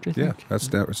Christian Church, I think. Yeah,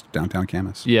 that was downtown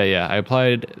Camas. Yeah. I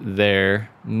applied there.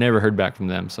 Never heard back from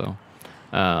them. So,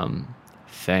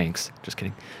 thanks. Just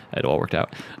kidding. It all worked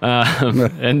out.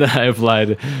 And I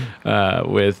applied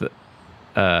with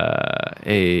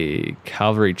a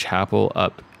Calvary Chapel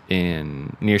up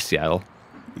near Seattle.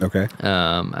 Okay.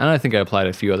 And I think I applied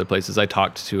a few other places. I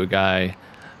talked to a guy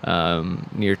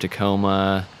near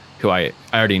Tacoma who I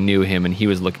already knew him, and he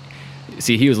was looking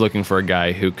for a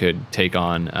guy who could take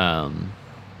on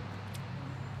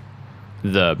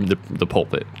the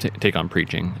pulpit, take on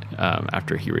preaching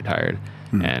after he retired.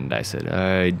 And I said,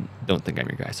 I don't think I'm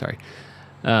your guy. Sorry.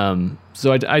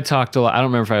 So I talked a lot. I don't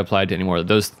remember if I applied to any more of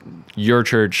those. Your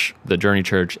church, the Journey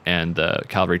Church, and the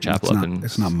Calvary Chapel.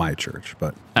 It's not my church,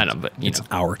 but I know, but it's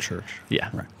our church. Yeah,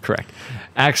 right. Correct.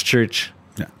 Acts Church,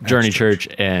 Yeah, Journey Acts Church,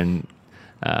 and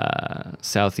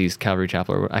Southeast Calvary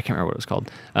Chapel, or I can't remember what it was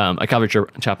called. A Calvary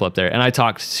Chapel up there. And I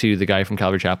talked to the guy from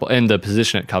Calvary Chapel, and the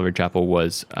position at Calvary Chapel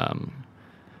was,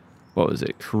 what was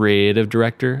it? Creative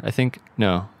director, I think?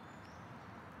 No.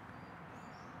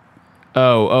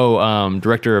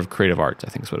 Director of Creative Arts, I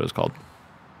think is what it was called.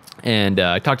 And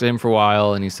I talked to him for a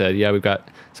while, and he said, yeah, we've got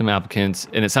some applicants.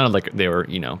 And it sounded like they were,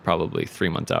 probably 3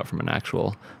 months out from an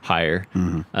actual hire.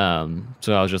 Mm-hmm.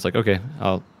 So I was just like, okay,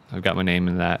 I've got my name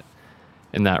in that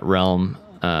realm.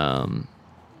 And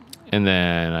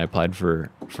then I applied for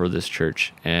this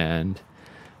church, and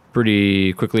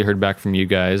pretty quickly heard back from you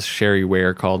guys. Sherry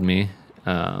Ware called me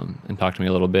and talked to me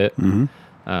a little bit.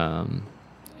 Mm-hmm.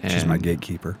 She's my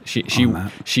gatekeeper.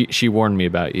 She warned me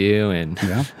about you, and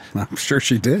yeah, I'm sure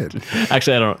she did.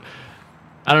 Actually, I don't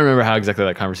remember how exactly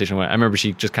that conversation went. I remember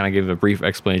she just kind of gave a brief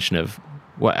explanation of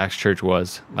what Acts Church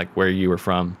was, like where you were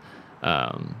from,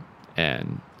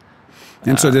 and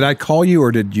so did I call you,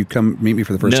 or did you come meet me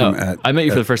for the first time? I met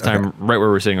you for the first time right where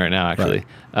we're sitting right now, actually.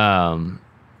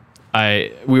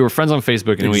 Right. We were friends on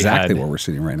Facebook, and exactly where we're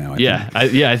sitting right now.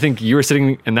 I think you were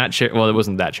sitting in that chair. Well, it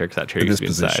wasn't that chair because that chair used to be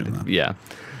inside. Though. Yeah.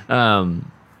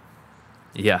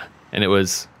 And it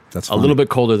was That's a little bit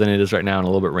colder than it is right now, and a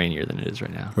little bit rainier than it is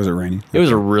right now. Was it rainy? It was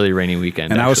a really rainy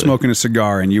weekend. And actually. I was smoking a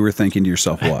cigar, and you were thinking to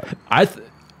yourself, what? I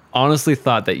honestly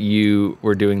thought that you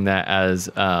were doing that as,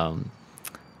 I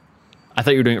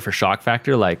thought you were doing it for shock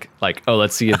factor, like, oh,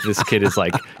 let's see if this kid is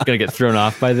like gonna get thrown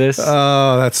off by this.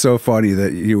 Oh, that's so funny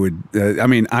that you would.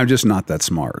 I'm just not that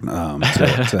smart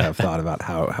to have thought about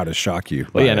how to shock you.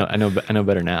 Well, yeah, I know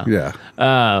better now. Yeah.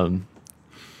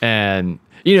 And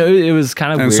it was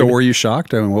kind of and weird. So were you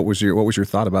shocked? I mean, what was your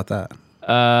thought about that?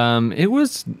 It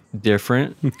was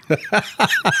different.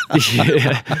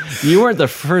 Yeah. You weren't the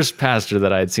first pastor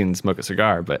that I had seen smoke a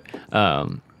cigar, but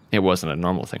it wasn't a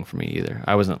normal thing for me either.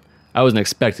 I wasn't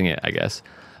expecting it, I guess.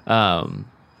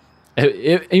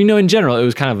 In general, it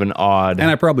was kind of an odd.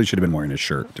 And I probably should have been wearing a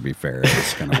shirt, to be fair. It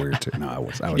was kind of weird, too. No, I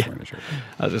was wearing a shirt.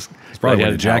 I was just Probably had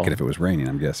wearing a jacket if it was raining,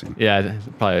 I'm guessing. Yeah,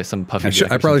 probably some puffy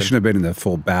I probably shouldn't have been in the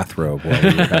full bathrobe while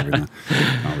we were having the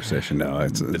conversation. No,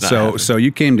 so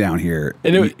you came down here,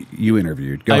 and you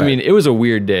interviewed. Go ahead. mean, it was a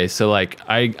weird day. So, like,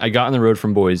 I got on the road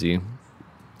from Boise.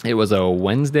 It was a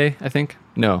Wednesday, I think.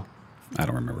 No. I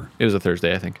don't remember. It was a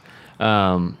Thursday, I think.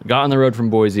 Got on the road from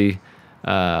Boise.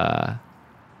 I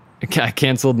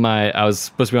canceled I was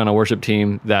supposed to be on a worship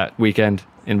team that weekend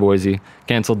in Boise.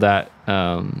 Canceled that.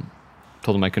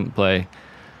 Told them I couldn't play.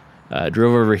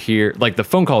 Drove over here. Like, the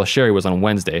phone call with Sherry was on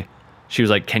Wednesday. She was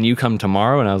like, "Can you come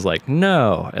tomorrow?" And I was like,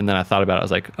 "No." And then I thought about it. I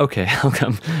was like, "Okay, I'll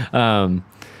come."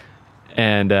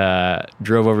 And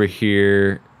drove over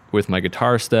here with my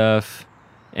guitar stuff.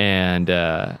 And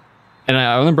I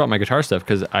only brought my guitar stuff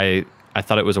because I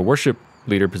thought it was a worship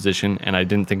leader position, and I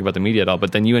didn't think about the media at all.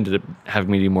 But then you ended up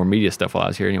having me do more media stuff while I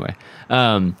was here anyway.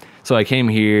 So I came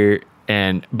here,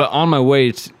 but on my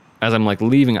way, as I'm like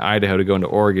leaving Idaho to go into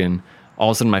Oregon,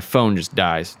 all of a sudden my phone just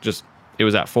dies. It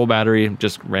was at full battery,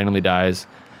 just randomly dies.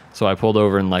 So I pulled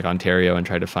over in like Ontario and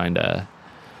tried to find a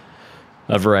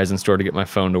Verizon store to get my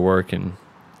phone to work, and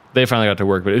they finally got to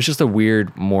work. But it was just a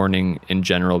weird morning in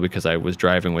general because I was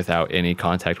driving without any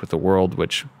contact with the world,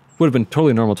 which would have been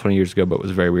totally normal 20 years ago, but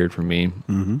was very weird for me.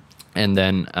 Mm-hmm. And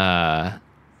then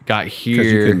got here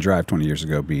because you couldn't drive 20 years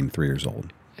ago, being 3 years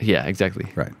old. Yeah, exactly.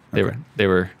 Right. They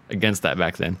were against that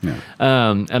back then. Yeah.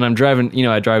 And I'm driving.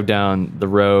 I drive down the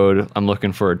road. I'm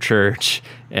looking for a church,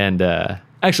 and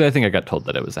actually, I think I got told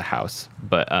that it was a house.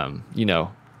 But I'm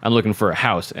looking for a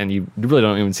house, and you really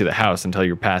don't even see the house until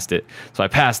you're past it. So I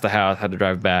passed the house, had to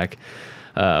drive back,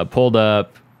 pulled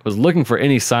up. Was looking for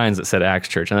any signs that said Axe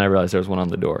Church, and then I realized there was one on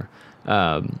the door.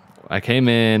 I came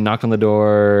in, knocked on the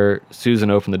door.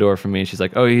 Susan opened the door for me, and she's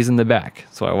like, "Oh, he's in the back."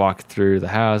 So I walk through the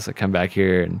house. I come back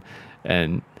here,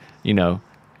 and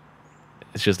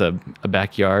it's just a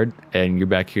backyard, and you're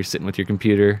back here sitting with your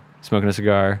computer, smoking a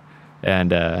cigar,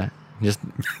 and just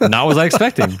not what I was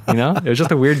expecting. It was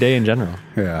just a weird day in general.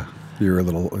 Yeah, you were a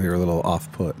little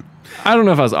off put. I don't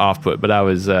know if I was off put, but I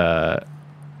was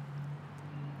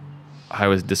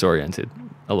disoriented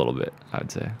a little bit, I would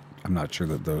say. I'm not sure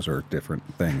that those are different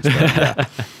things. But yeah.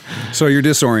 So you're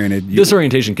disoriented.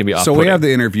 Disorientation can be off-putting. So we have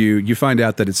the interview. You find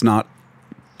out that it's not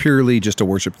purely just a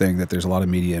worship thing, that there's a lot of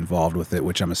media involved with it,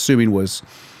 which I'm assuming was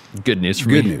good news for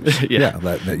me. Good news. Yeah,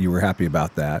 that you were happy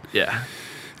about that. Yeah.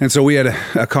 And so we had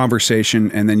a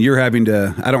conversation, and then you're having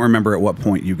to, I don't remember at what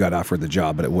point you got offered the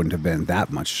job, but it wouldn't have been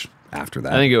that much after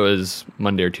that. I think it was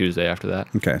Monday or Tuesday after that.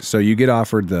 Okay, so you get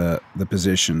offered the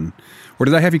position. Or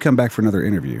did I have you come back for another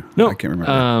interview? No, I can't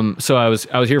remember. So I was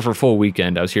here for a full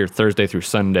weekend. I was here Thursday through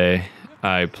Sunday.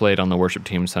 I played on the worship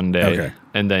team Sunday. Okay.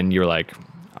 And then you were like,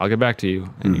 "I'll get back to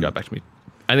you," and you got back to me.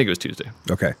 I think it was Tuesday.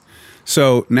 Okay.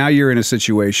 So now you're in a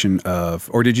situation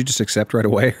or did you just accept right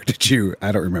away, or did you?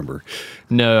 I don't remember.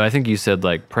 No, I think you said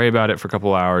like pray about it for a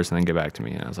couple hours and then get back to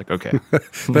me. And I was like, okay.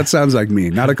 That sounds like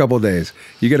me. Not a couple of days.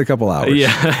 You get a couple hours.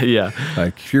 Yeah, yeah.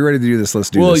 Like if you're ready to do this,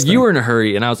 let's do this. Well, thing. You were in a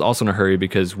hurry, and I was also in a hurry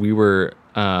because we were.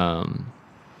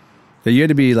 You had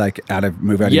to be like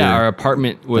move out of our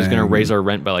apartment was going to raise our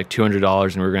rent by like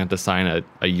 $200, and we were going to have to sign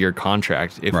a year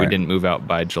contract if we didn't move out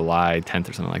by July 10th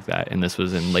or something like that. And this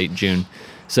was in late June.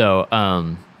 So,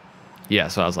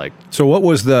 so I was like, so what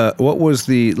was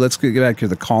the, let's get back to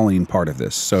the calling part of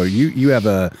this. So you have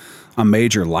a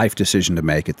major life decision to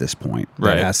make at this point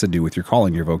that has to do with your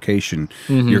calling, your vocation,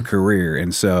 your career.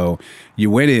 And so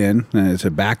you went in, to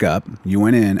back up, you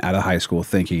went in out of high school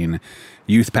thinking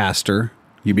youth pastor.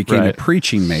 You became a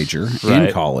preaching major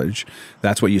in college.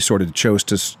 That's what you sort of chose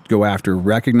to go after,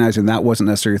 recognizing that wasn't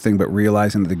necessarily a thing, but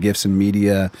realizing that the gifts in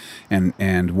media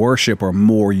and worship are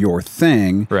more your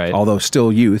thing. Right. Although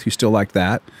still youth, you still like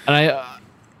that. And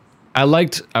I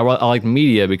liked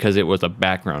media because it was a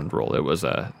background role. It was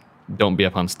a don't be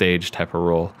up on stage type of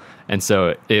role. And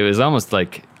so it was almost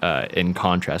like in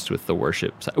contrast with the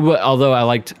worship side. Well, although I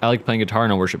liked playing guitar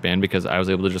in a worship band because I was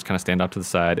able to just kind of stand off to the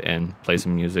side and play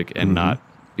some music and not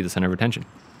be the center of attention.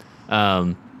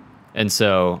 And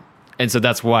so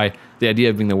that's why the idea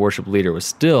of being the worship leader was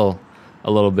still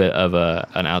a little bit of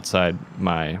an outside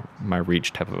my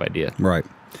reach type of idea. Right.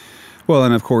 Well,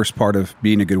 and of course, part of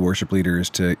being a good worship leader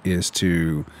is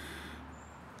to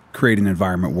create an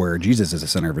environment where Jesus is the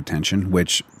center of attention,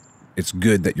 which it's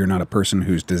good that you're not a person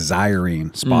who's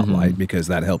desiring spotlight because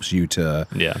that helps you to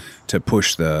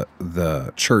push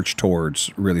the church towards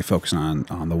really focusing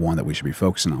on the one that we should be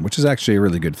focusing on, which is actually a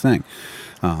really good thing.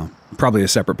 Probably a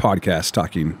separate podcast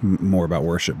talking more about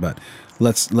worship, but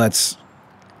let's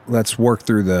let's work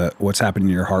through what's happening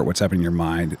in your heart, what's happening in your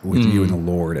mind with you and the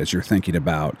Lord as you're thinking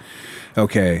about,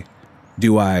 okay,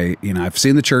 I've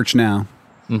seen the church now,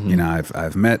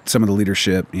 I've met some of the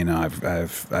leadership,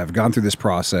 I've gone through this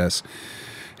process.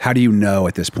 How do you know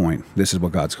at this point this is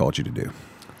what God's called you to do?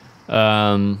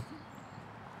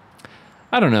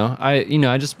 I don't know.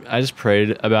 I just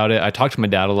prayed about it. I talked to my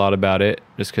dad a lot about it,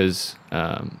 just because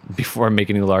before I make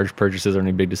any large purchases or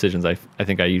any big decisions, I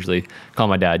think I usually call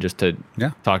my dad just to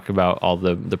talk about all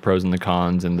the pros and the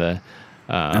cons and the.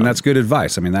 And that's good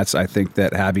advice. I mean, I think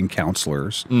that having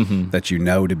counselors that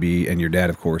to be, and your dad,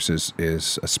 of course,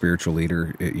 is a spiritual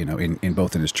leader, in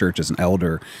both in his church as an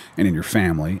elder and in your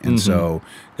family. And so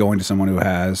going to someone who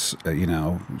has,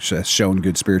 has shown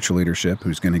good spiritual leadership,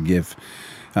 who's going to give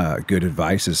good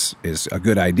advice is a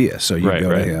good idea. So you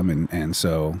go to him, and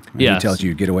so he tells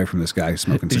you, get away from this guy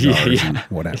smoking cigars and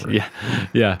whatever.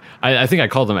 Yeah. I think I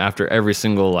called him after every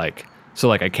single, I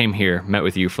came here, met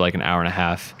with you for like an hour and a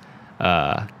half,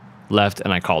 left,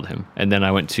 and I called him. And then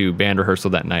I went to band rehearsal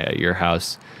that night at your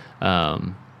house,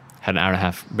 had an hour and a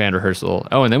half band rehearsal.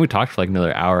 Oh, and then we talked for like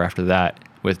another hour after that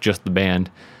with just the band.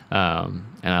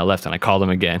 And I left and I called him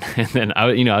again. And then I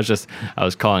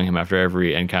was calling him after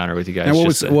every encounter with you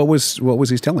guys. And what was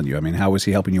he telling you? I mean, how was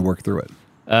he helping you work through it?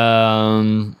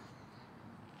 I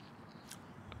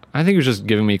think he was just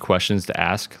giving me questions to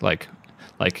ask, like,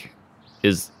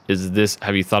 is this,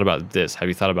 have you thought about this? Have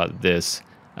you thought about this?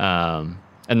 And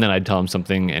then I'd tell him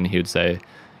something and he would say,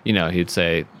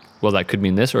 well, that could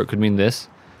mean this, or it could mean this.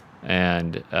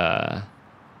 And,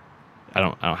 I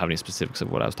don't have any specifics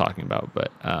of what I was talking about,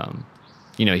 but,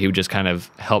 he would just kind of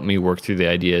help me work through the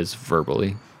ideas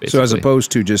verbally, basically. So as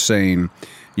opposed to just saying,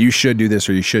 you should do this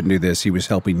or you shouldn't do this, he was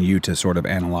helping you to sort of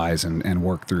analyze and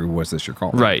work through, was this your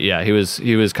call? Right, yeah. He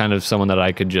was kind of someone that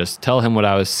I could just tell him what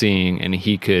I was seeing, and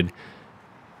he could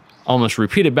almost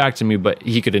repeat it back to me, but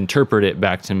he could interpret it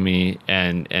back to me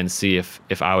and see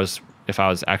if I was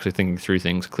actually thinking through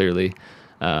things clearly.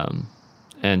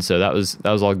 And so that was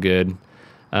all good.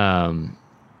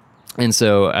 And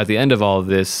so at the end of all of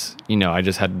this, I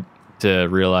just had to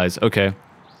realize, okay,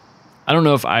 I don't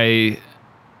know if I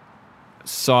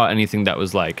saw anything that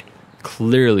was like,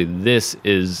 clearly this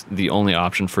is the only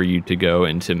option for you to go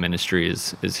into ministry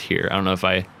is here. I don't know if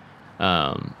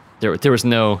there was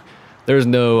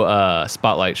no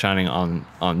spotlight shining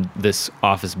on this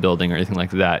office building or anything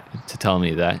like that to tell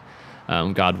me that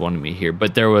God wanted me here.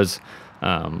 But there was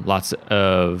lots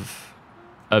of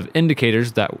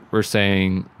indicators that were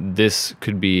saying this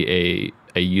could be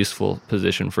a useful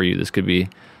position for you. This could be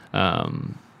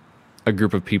a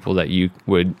group of people that you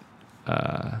would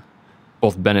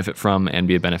both benefit from and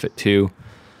be a benefit to.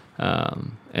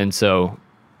 And so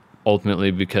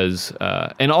ultimately, because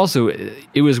and also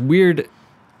it was weird,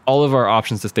 all of our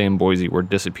options to stay in Boise were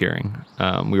disappearing.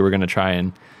 We were going to try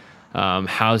and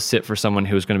house sit for someone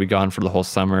who was going to be gone for the whole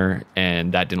summer,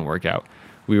 and that didn't work out.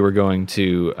 We were going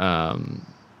to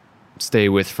stay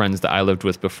with friends that I lived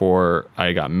with before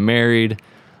I got married,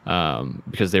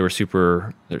 because they were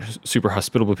super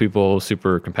hospitable people,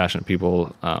 super compassionate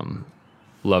people,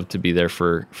 loved to be there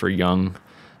for young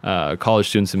college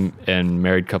students and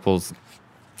married couples,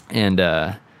 and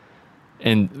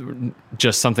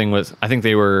just something was, I think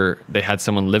they had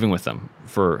someone living with them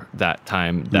for that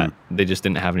time that they just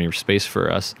didn't have any space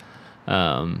for us,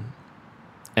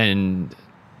 and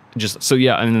just so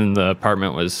and then the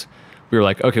apartment was. We were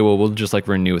like, okay, well, we'll just like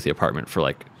renew with the apartment for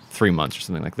like 3 months or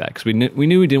something like that. Because we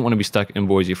knew we didn't want to be stuck in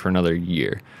Boise for another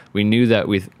year. We knew that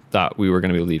we thought we were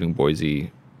going to be leaving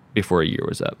Boise before a year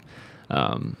was up.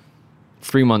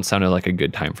 3 months sounded like a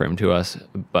good time frame to us,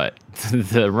 but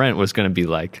the rent was going to be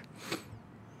like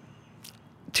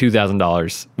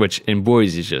 $2,000, which in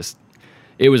Boise is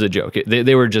it was a joke.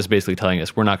 They were just basically telling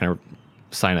us, we're not going to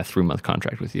sign a 3-month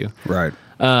contract with you. Right.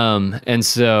 And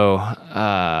so...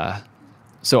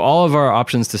 So all of our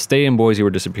options to stay in Boise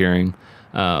were disappearing.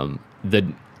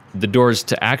 The doors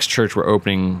to Acts Church were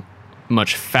opening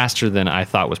much faster than I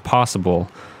thought was possible,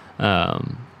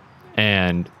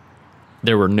 and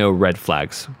there were no red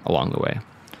flags along the way.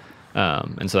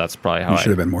 And so that's probably how you should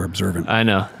have been more observant. I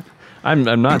know.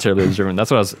 I'm not terribly observant. That's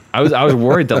what I was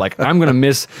worried that like I'm gonna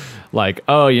miss, like,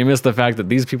 oh, you missed the fact that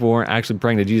these people weren't actually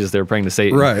praying to Jesus; they were praying to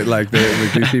Satan. Right, like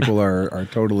these people are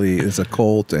totally, it's a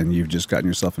cult, and you've just gotten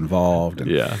yourself involved.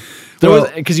 And, yeah,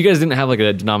 because you guys didn't have like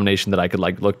a denomination that I could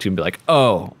like look to and be like,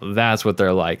 oh, that's what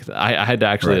they're like. I had to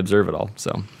actually observe it all.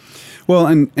 So, well,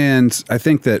 and I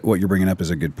think that what you're bringing up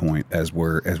is a good point as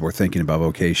we're thinking about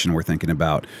vocation. We're thinking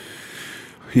about,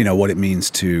 what it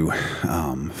means to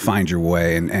find your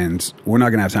way. And we're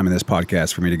not going to have time in this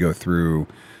podcast for me to go through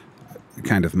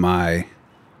kind of my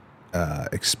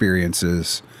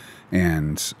experiences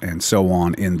and so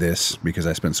on in this, because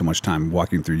I spent so much time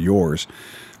walking through yours.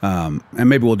 And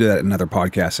maybe we'll do that in another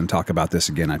podcast and talk about this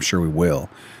again. I'm sure we will,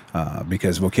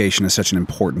 because vocation is such an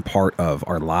important part of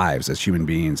our lives as human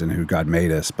beings and who God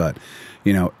made us. But,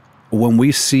 when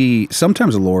we see,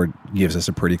 sometimes the Lord gives us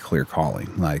a pretty clear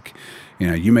calling. Like,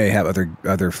 you may have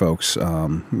other folks,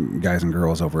 guys and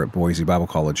girls over at Boise Bible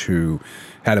College who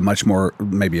had a much more,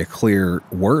 maybe a clear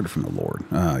word from the Lord,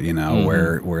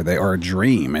 where they are a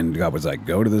dream and God was like,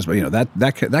 go to this,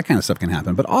 that kind of stuff can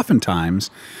happen. But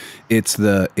oftentimes it's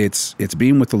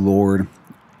being with the Lord,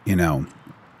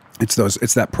 it's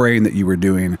that praying that you were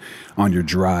doing on your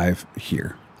drive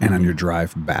here and on your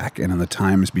drive back, and on the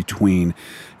times between,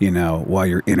 while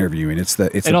you're interviewing. It's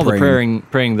all the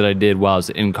praying that I did while I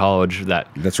was in college.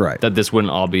 That's right. That this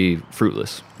wouldn't all be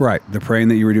fruitless. Right. The praying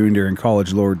that you were doing during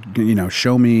college, Lord,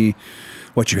 show me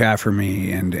what you have for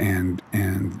me, and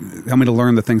help me to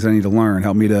learn the things I need to learn.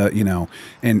 Help me to,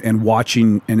 and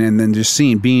watching, and then just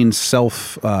being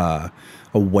self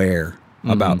aware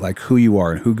about like who you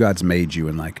are and who God's made you,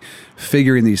 and like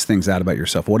figuring these things out about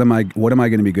yourself. What am I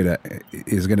going to be good at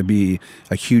is going to be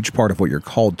a huge part of what you're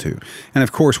called to. And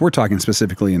of course, we're talking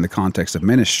specifically in the context of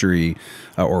ministry,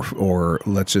 or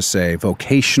let's just say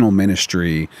vocational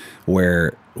ministry,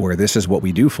 where this is what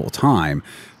we do full time.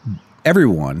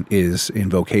 Everyone is in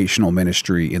vocational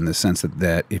ministry in the sense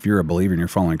that if you're a believer and you're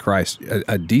following Christ,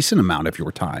 a decent amount of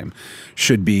your time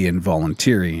should be in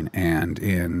volunteering and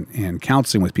in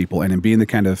counseling with people, and in being the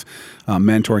kind of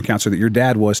mentor and counselor that your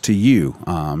dad was to you.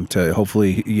 To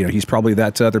hopefully, he's probably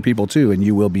that to other people too, and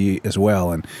you will be as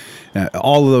well. And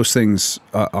all of those things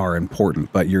are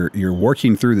important. But you're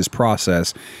working through this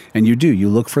process, and you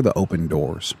look for the open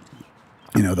doors.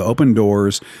 The open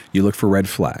doors, you look for red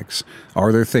flags.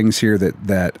 Are there things here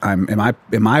that am I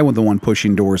the one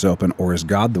pushing doors open, or is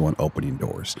God the one opening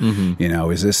doors? Mm-hmm.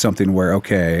 Is this something where,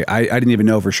 okay, I didn't even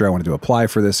know for sure I wanted to apply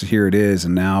for this. Here it is.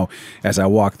 And now as I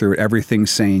walk through it,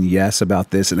 everything's saying yes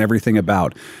about this, and everything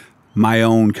about my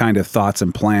own kind of thoughts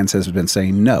and plans has been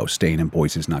saying, no, staying in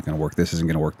Boise is not going to work. This isn't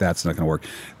going to work. That's not going to work.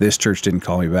 This church didn't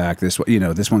call me back. This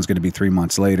one's going to be 3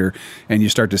 months later. And you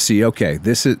start to see, okay,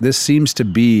 this seems to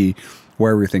be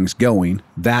where everything's going.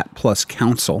 That plus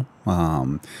counsel,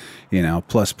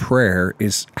 plus prayer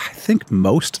is, I think,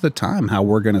 most of the time how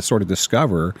we're going to sort of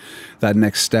discover that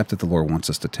next step that the Lord wants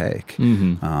us to take.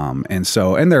 Mm-hmm.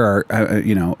 And there are,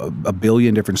 a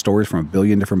billion different stories from a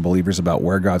billion different believers about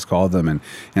where God's called them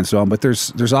and so on. But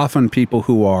there's often people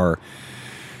who are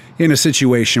in a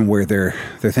situation where they're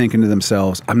thinking to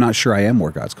themselves, I'm not sure I am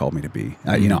where God's called me to be.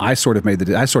 I sort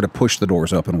of pushed the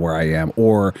doors open where I am,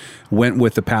 or went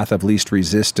with the path of least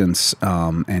resistance,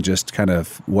 and just kind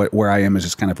of where I am is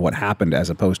just kind of what happened,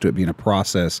 as opposed to it being a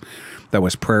process that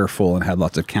was prayerful and had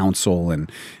lots of counsel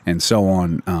and so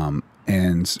on.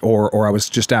 Or I was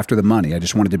just after the money. I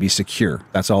just wanted to be secure.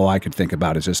 That's all I could think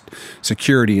about, is just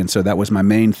security. And so that was my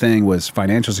main thing, was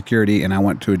financial security. And I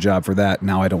went to a job for that.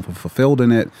 Now I don't feel fulfilled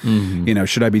in it. Mm-hmm.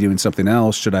 Should I be doing something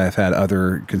else? Should I have had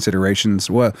other considerations?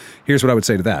 Well, here's what I would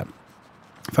say to that.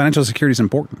 Financial security is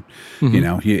important.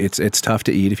 Mm-hmm. It's tough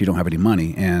to eat if you don't have any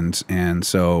money. And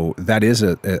so that is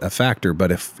a factor.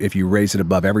 But if you raise it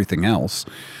above everything else,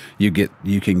 you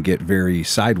can get very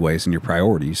sideways in your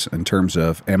priorities in terms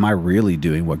of, am I really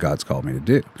doing what God's called me to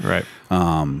do? Right.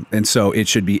 And so it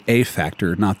should be a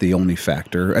factor, not the only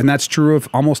factor. And that's true of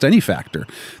almost any factor.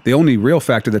 The only real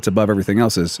factor that's above everything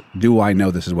else is, do I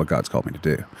know this is what God's called me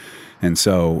to do? And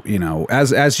so,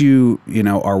 as you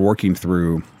are working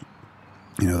through,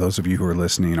 those of you who are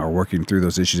listening are working through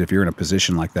those issues. If you're in a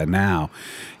position like that now,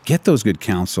 get those good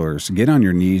counselors, get on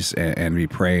your knees and be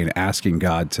praying, asking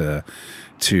God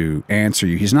to answer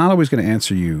you. He's not always going to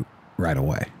answer you right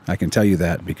away. I can tell you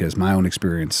that because my own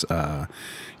experience,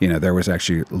 there was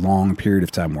actually a long period of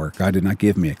time where God did not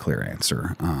give me a clear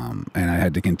answer. And I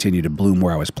had to continue to bloom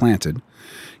where I was planted,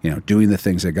 doing the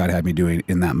things that God had me doing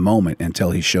in that moment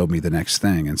until he showed me the next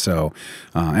thing. And so,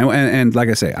 and like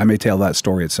I say, I may tell that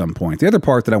story at some point. The other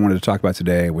part that I wanted to talk about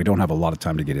today, we don't have a lot of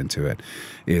time to get into it,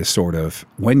 is sort of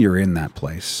when you're in that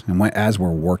place and as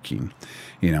we're working,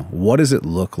 what does it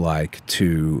look like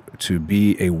to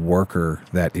be a worker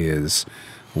that is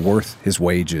worth his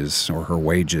wages or her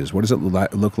wages? What does it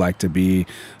look like to be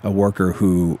a worker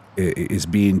who is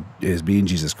being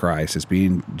Jesus Christ, is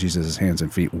being Jesus' hands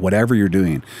and feet, whatever you're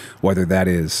doing, whether that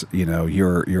is,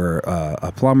 you're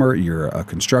a plumber, you're a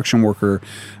construction worker,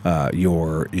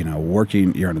 you're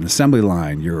working, you're on an assembly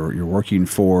line, you're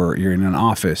in an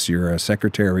office, you're a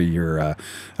secretary, you're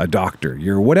a doctor,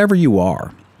 you're whatever you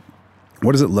are.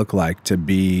 What does it look like to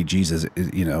be Jesus'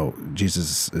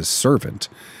 servant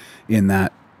in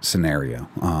that scenario.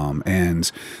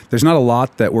 And there's not a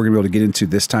lot that we're going to be able to get into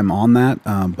this time on that.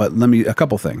 But a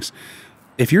couple things.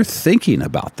 If you're thinking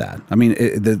about that, I mean,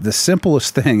 the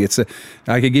simplest thing,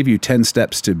 I could give you 10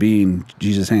 steps to being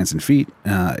Jesus' hands and feet,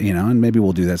 and maybe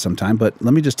we'll do that sometime. But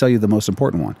let me just tell you the most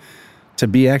important one. To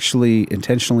be actually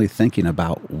intentionally thinking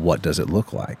about what does it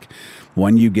look like.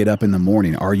 When you get up in the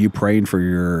morning, are you praying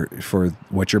for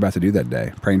what you're about to do that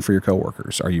day? Praying for your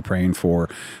coworkers? Are you praying for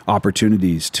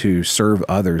opportunities to serve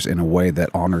others in a way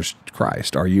that honors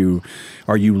Christ? Are you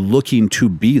looking to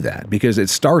be that? Because it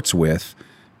starts with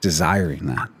desiring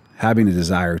that, having a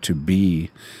desire to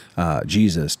be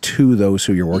Jesus to those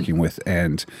who you're working with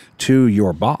and to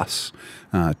your boss,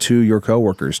 to your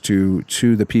coworkers, to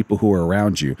the people who are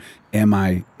around you. Am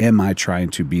I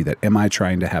trying to be that? Am I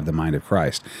trying to have the mind of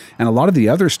Christ? And a lot of the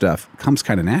other stuff comes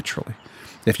kind of naturally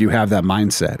if you have that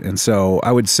mindset. And so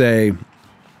I would say,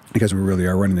 because we really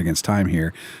are running against time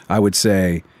here, I would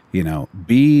say,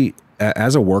 be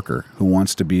as a worker who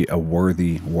wants to be a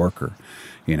worthy worker.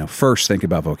 First think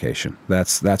about vocation.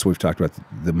 That's what we've talked about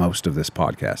the most of this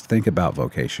podcast. Think about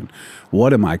vocation.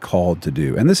 What am I called to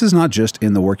do? And this is not just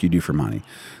in the work you do for money.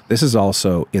 This is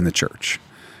also in the church,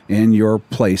 in your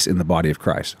place in the body of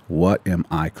Christ. What am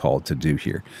I called to do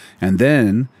here? And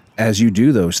then as you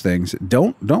do those things,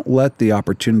 don't let the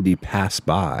opportunity pass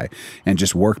by and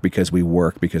just work because we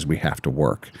have to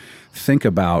work. Think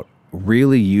about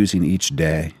really using each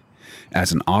day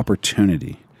as an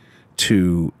opportunity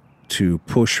to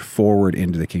push forward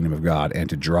into the kingdom of God and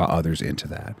to draw others into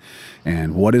that.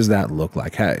 And what does that look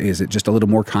like? Is it just a little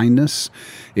more kindness?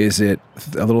 Is it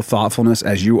a little thoughtfulness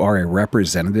as you are a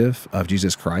representative of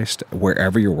Jesus Christ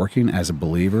wherever you're working as a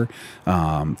believer?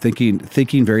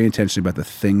 Thinking very intentionally about the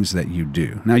things that you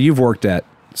do. Now, you've worked at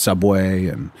Subway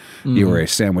and you were a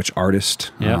sandwich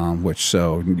artist,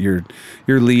 so your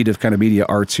lead of kind of media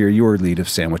arts here, you were lead of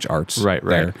sandwich arts. Right.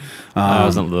 I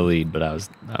wasn't the lead, but I was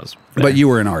there. But you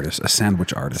were an artist, a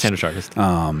sandwich artist. Sandwich artist.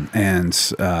 And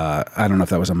I don't know if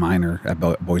that was a minor at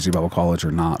Boise Bible College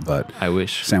or not, but I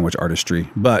wish. Sandwich artistry.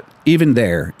 But even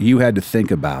there, you had to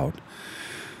think about,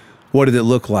 what did it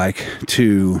look like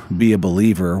to be a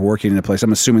believer working in a place?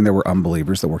 I'm assuming there were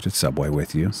unbelievers that worked at Subway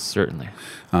with you. Certainly.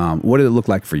 What did it look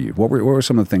like for you? What were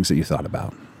some of the things that you thought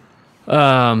about?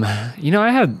 I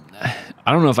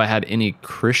don't know if I had any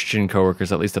Christian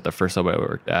coworkers, at least at the first Subway I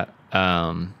worked at.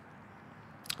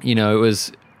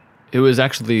 It was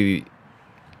actually,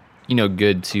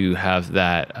 good to have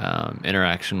that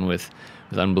interaction with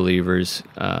unbelievers.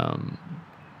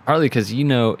 Partly because,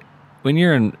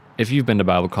 if you've been to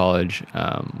Bible college,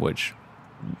 which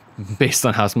based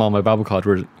on how small my Bible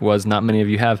college was, not many of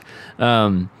you have,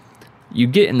 you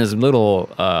get in this little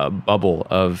bubble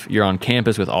of you're on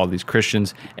campus with all these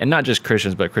Christians, and not just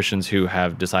Christians, but Christians who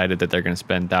have decided that they're going to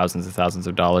spend thousands and thousands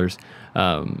of dollars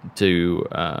to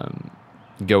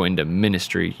go into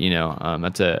ministry.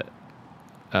 That's a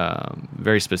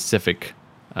very specific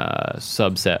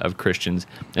subset of Christians.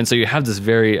 And so you have this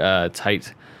very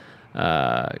tight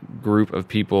group of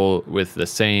people with the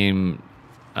same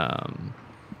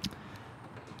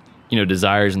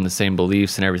desires and the same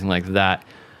beliefs and everything like that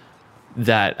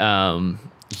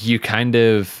you kind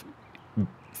of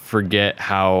forget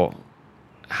how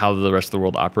the rest of the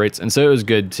world operates. And so it was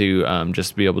good to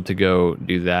just be able to go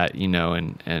do that,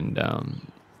 and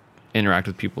interact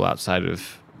with people outside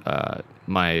of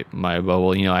my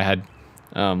bubble. I had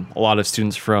a lot of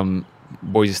students from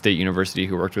Boise State University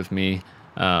who worked with me,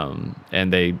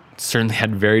 and they certainly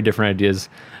had very different ideas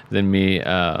than me.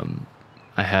 I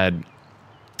had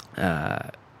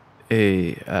a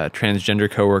transgender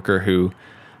coworker who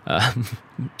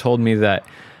told me that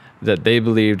they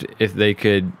believed if they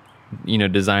could,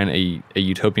 design a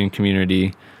utopian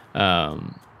community,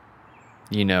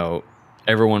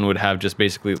 everyone would have just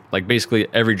basically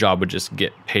every job would just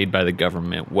get paid by the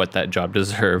government what that job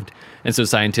deserved. And so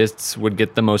scientists would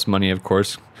get the most money, of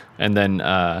course. And then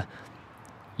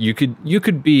you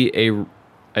could be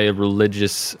a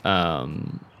religious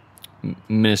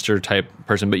minister type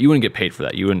person, but you wouldn't get paid for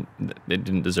that. It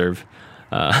didn't deserve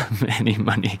any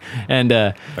money. And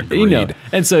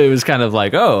and so it was kind of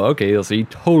like, oh, okay, so you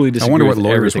totally disagree. I wonder what with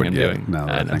lawyers everything would I'm get. doing.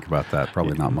 No, I think about that.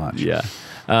 Probably not much. Yeah.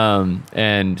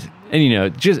 And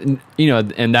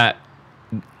that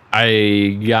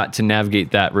I got to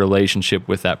navigate that relationship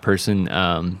with that person,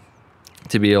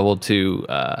 to be able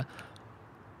to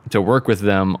work with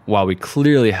them while we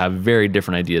clearly have very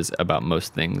different ideas about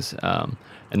most things.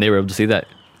 And they were able to see that,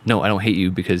 no, I don't hate you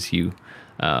because you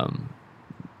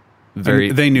very.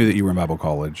 And they knew that you were in Bible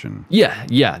college, and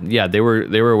Yeah. They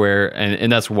were aware,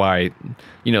 and that's why,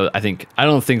 I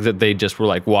don't think that they just were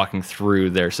like walking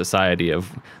through their society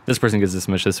of this person gets this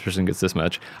much, this person gets this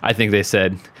much. I think they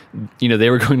said, they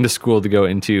were going to school to go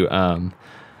into,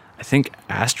 I think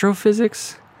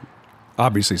astrophysics.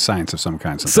 obviously science of some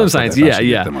kind. Some science,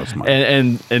 yeah. The most money.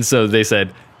 And so they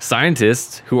said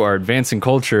scientists who are advancing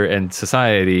culture and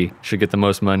society should get the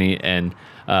most money, and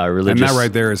religious. And that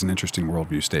right there is an interesting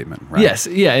worldview statement, right? Yes,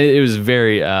 yeah, it was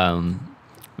very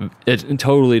it's a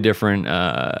totally different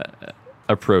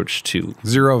approach to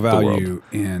Zero the value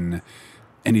in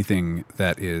anything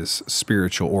that is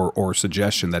spiritual or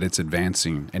suggestion that it's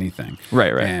advancing anything.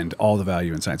 Right. And all the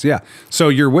value in science. Yeah. So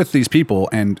you're with these people,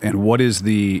 and what is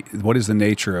the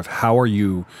nature of how are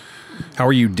you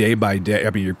day by day?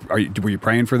 I mean, were you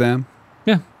praying for them?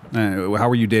 Yeah. How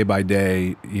are you day by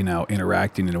day,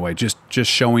 interacting in a way, just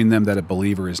showing them that a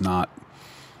believer is not.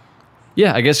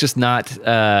 Yeah, I guess just not,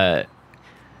 not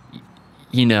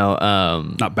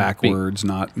backwards,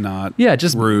 not yeah,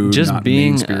 just rude, just not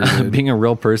being mean-spirited. being a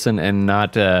real person and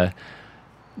not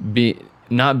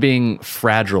being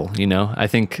fragile. I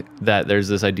think that there's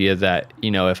this idea that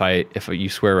if you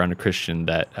swear around a Christian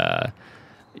that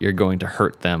you're going to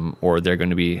hurt them or they're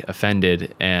going to be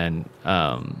offended, and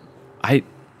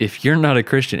if you're not a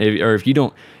Christian, if you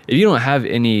don't have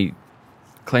any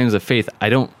claims of faith,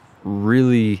 I'm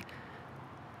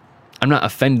not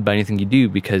offended by anything you do,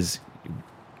 because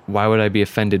why would I be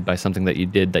offended by something that you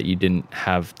did that you didn't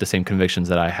have the same convictions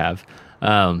that I have?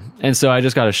 And so I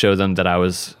just got to show them that I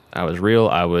was real.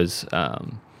 I was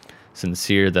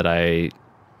sincere, that I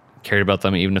cared about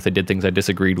them, even if they did things I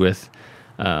disagreed with.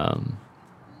 And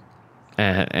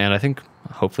I think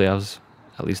hopefully I was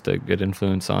at least a good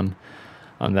influence on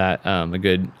that, a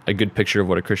good picture of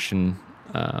what a Christian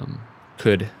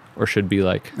could or should be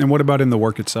like. And what about in the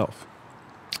work itself?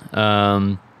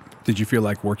 Did you feel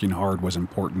like working hard was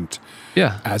important?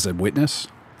 Yeah. As a witness?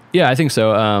 Yeah, I think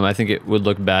so. I think it would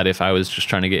look bad if I was just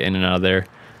trying to get in and out of there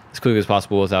as quickly as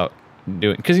possible without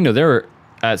doing. Because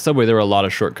at Subway there were a lot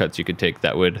of shortcuts you could take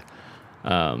that would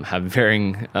have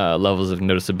varying levels of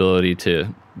noticeability to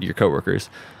your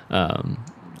coworkers. Or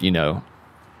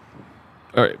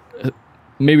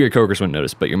maybe your coworkers wouldn't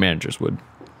notice, but your managers would.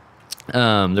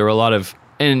 There were a lot of,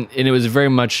 and it was very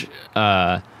much.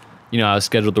 I was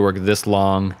scheduled to work this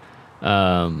long,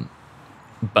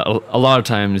 but a lot of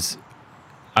times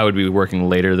I would be working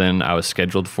later than I was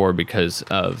scheduled for because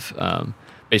of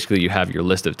basically you have your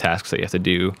list of tasks that you have to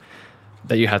do,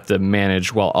 that you have to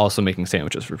manage while also making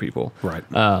sandwiches for people. Right.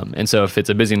 And so if it's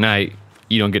a busy night,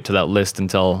 you don't get to that list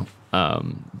until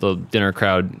the dinner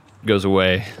crowd goes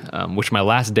away, which my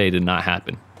last day did not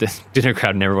happen. The dinner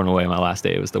crowd never went away my last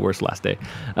day. It was the worst last day.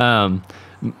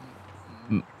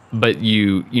 But so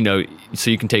you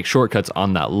can take shortcuts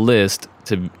on that list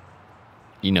to,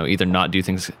 either not do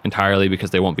things entirely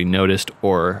because they won't be noticed,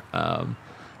 or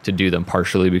to do them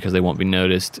partially because they won't be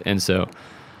noticed. And so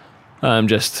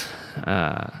just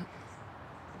having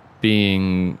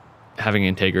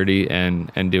integrity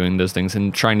and doing those things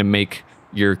and trying to make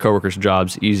your coworkers'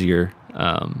 jobs easier.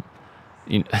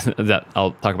 That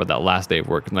I'll talk about that last day of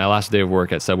work. My last day of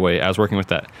work at Subway, I was working with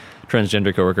that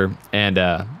transgender coworker, and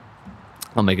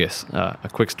I'll make a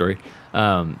quick story.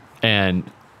 And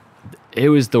it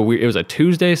was it was a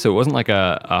Tuesday, so it wasn't like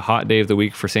a hot day of the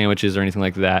week for sandwiches or anything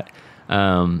like that.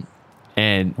 And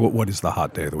what is the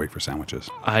hot day of the week for sandwiches?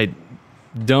 I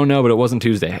don't know, but it wasn't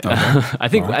Tuesday. Okay. I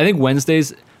think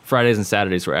Wednesdays, Fridays, and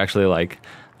Saturdays were actually like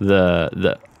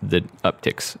the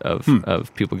upticks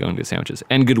of people going to get sandwiches,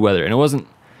 and good weather. And it wasn't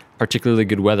particularly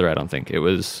good weather, I don't think. It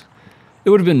would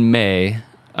have been May,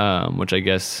 which I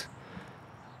guess,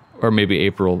 or maybe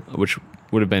April, which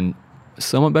would have been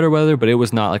somewhat better weather, but it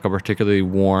was not like a particularly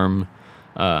warm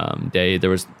day.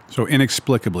 So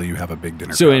inexplicably you have a big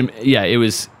dinner. So it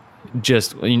was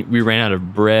just, we ran out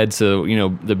of bread. So,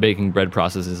 the baking bread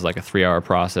process is like a 3-hour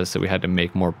process. So we had to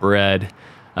make more bread.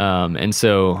 And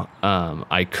so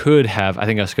I think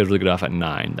I was scheduled to get off at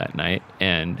 9 that night,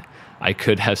 and I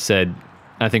could have said,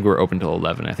 I think we're open till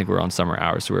 11. I think we're on summer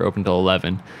hours, so we're open till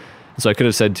 11. So I could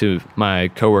have said to my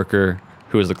coworker,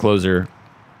 who was the closer,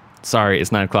 sorry,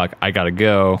 it's 9 o'clock, I gotta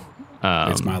go.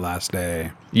 It's my last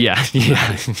day. Yeah,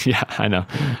 I know.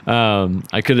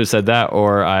 I could have said that,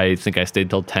 or I think I stayed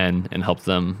till 10 and helped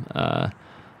them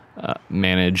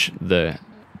manage the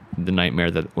nightmare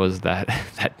that was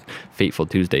that fateful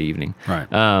Tuesday evening. Right.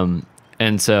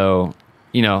 And so,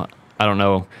 I don't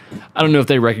know if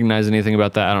they recognized anything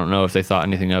about that. I don't know if they thought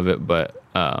anything of it, but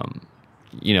I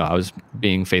was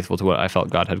being faithful to what I felt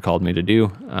God had called me to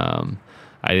do.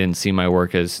 I didn't see my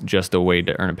work as just a way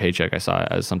to earn a paycheck. I saw it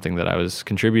as something that I was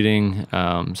contributing,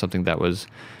 something that was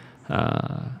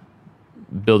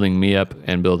building me up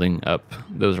and building up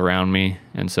those around me.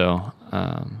 And so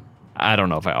I don't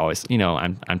know if I always,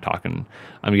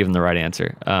 I'm giving the right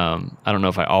answer. I don't know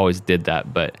if I always did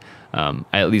that, but I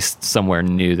at least somewhere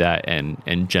knew that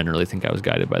and generally think I was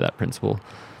guided by that principle.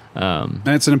 And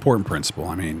it's an important principle.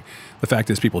 I mean, the fact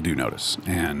is people do notice.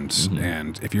 And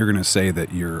if you're going to say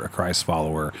that you're a Christ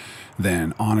follower,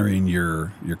 then honoring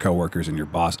your coworkers and your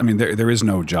boss, I mean, there is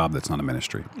no job that's not a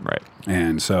ministry. Right.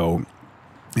 And so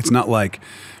it's not like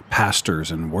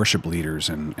pastors and worship leaders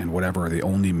and whatever are the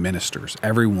only ministers.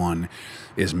 Everyone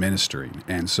is ministering.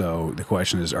 And so the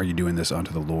question is, are you doing this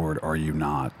unto the Lord? Or are you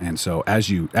not? And so as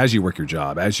you work your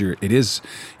job, it is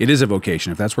a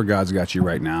vocation. If that's where God's got you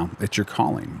right now, it's your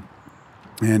calling.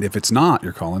 And if it's not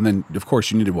your calling, then of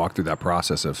course you need to walk through that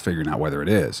process of figuring out whether it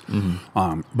is.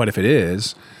 But if it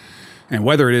is, and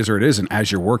whether it is or it isn't,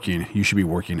 as you're working, you should be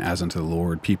working as unto the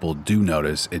Lord. People do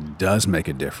notice. It does make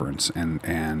a difference.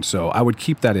 And so I would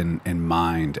keep that in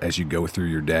mind as you go through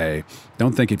your day.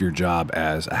 Don't think of your job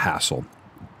as a hassle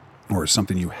or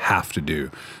something you have to do,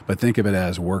 but think of it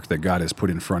as work that God has put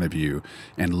in front of you,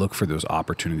 and look for those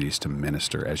opportunities to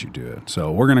minister as you do it. So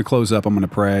we're going to close up. I'm going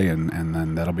to pray, and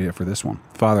then that'll be it for this one.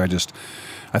 Father, I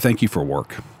thank you for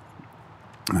work.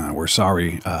 We're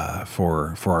sorry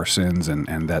for our sins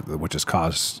and that which has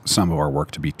caused some of our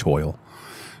work to be toil.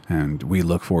 And we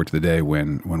look forward to the day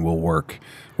when we'll work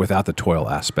without the toil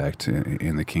aspect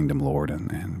in the kingdom, Lord,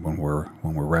 and when we're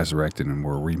resurrected and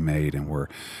we're remade and we're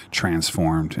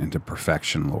transformed into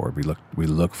perfection, Lord. We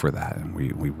look for that, and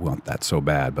we want that so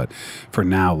bad. But for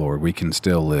now, Lord, we can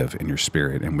still live in your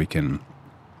Spirit, and we can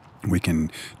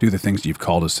do the things you've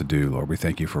called us to do, Lord. We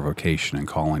thank you for vocation and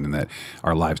calling, and that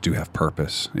our lives do have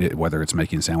purpose, whether it's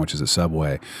making sandwiches at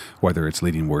Subway, whether it's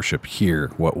leading worship here,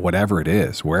 whatever it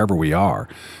is, wherever we are,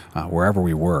 wherever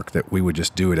we work, that we would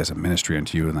just do it as a ministry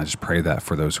unto you. And I just pray that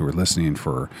for those who are listening,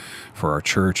 for our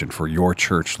church and for your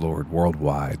church, Lord,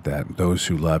 worldwide, that those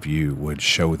who love you would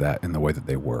show that in the way that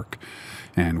they work.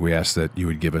 And we ask that you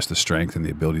would give us the strength and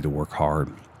the ability to work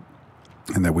hard,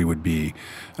 and that we would be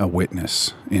a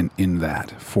witness in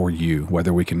that for you,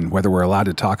 whether we're allowed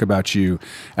to talk about you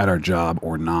at our job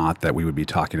or not, that we would be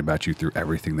talking about you through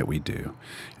everything that we do,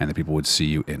 and that people would see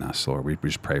you in us, Lord. We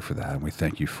just pray for that, and we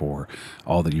thank you for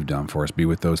all that you've done for us. Be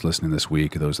with those listening this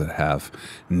week, those that have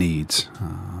needs,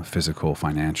 physical,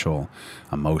 financial,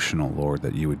 emotional, Lord,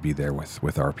 that you would be there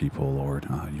with our people, Lord,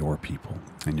 your people.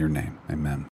 In your name,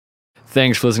 amen.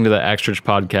 Thanks for listening to the Acts Church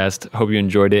podcast. Hope you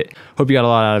enjoyed it. Hope you got a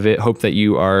lot out of it. Hope that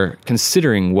you are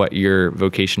considering what your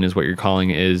vocation is, what your calling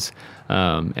is,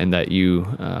 and that you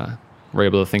were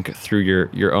able to think through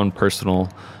your own personal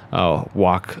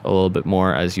walk a little bit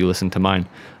more as you listen to mine.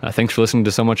 Thanks for listening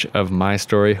to so much of my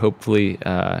story. Hopefully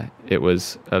it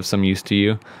was of some use to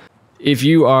you. If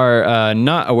you are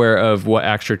not aware of what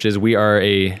Acts Church is, we are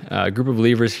a group of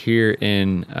believers here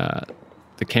in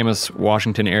the Camas,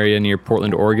 Washington area near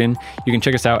Portland, Oregon. You can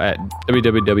check us out at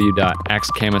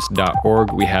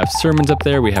www.axcamas.org. We have sermons up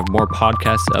there. We have more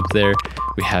podcasts up there.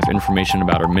 We have information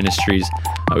about our ministries.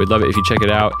 We'd love it if you check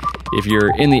it out. If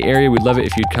you're in the area, we'd love it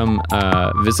if you'd come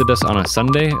visit us on a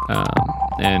Sunday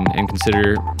and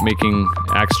consider making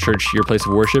Acts Church your place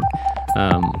of worship.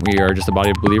 We are just a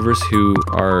body of believers who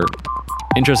are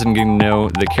interested in getting to know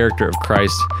the character of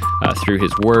Christ through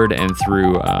his word and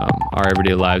through our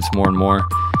everyday lives more and more,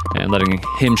 and letting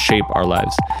him shape our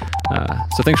lives.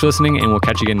 So thanks for listening, and we'll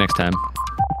catch you again next time.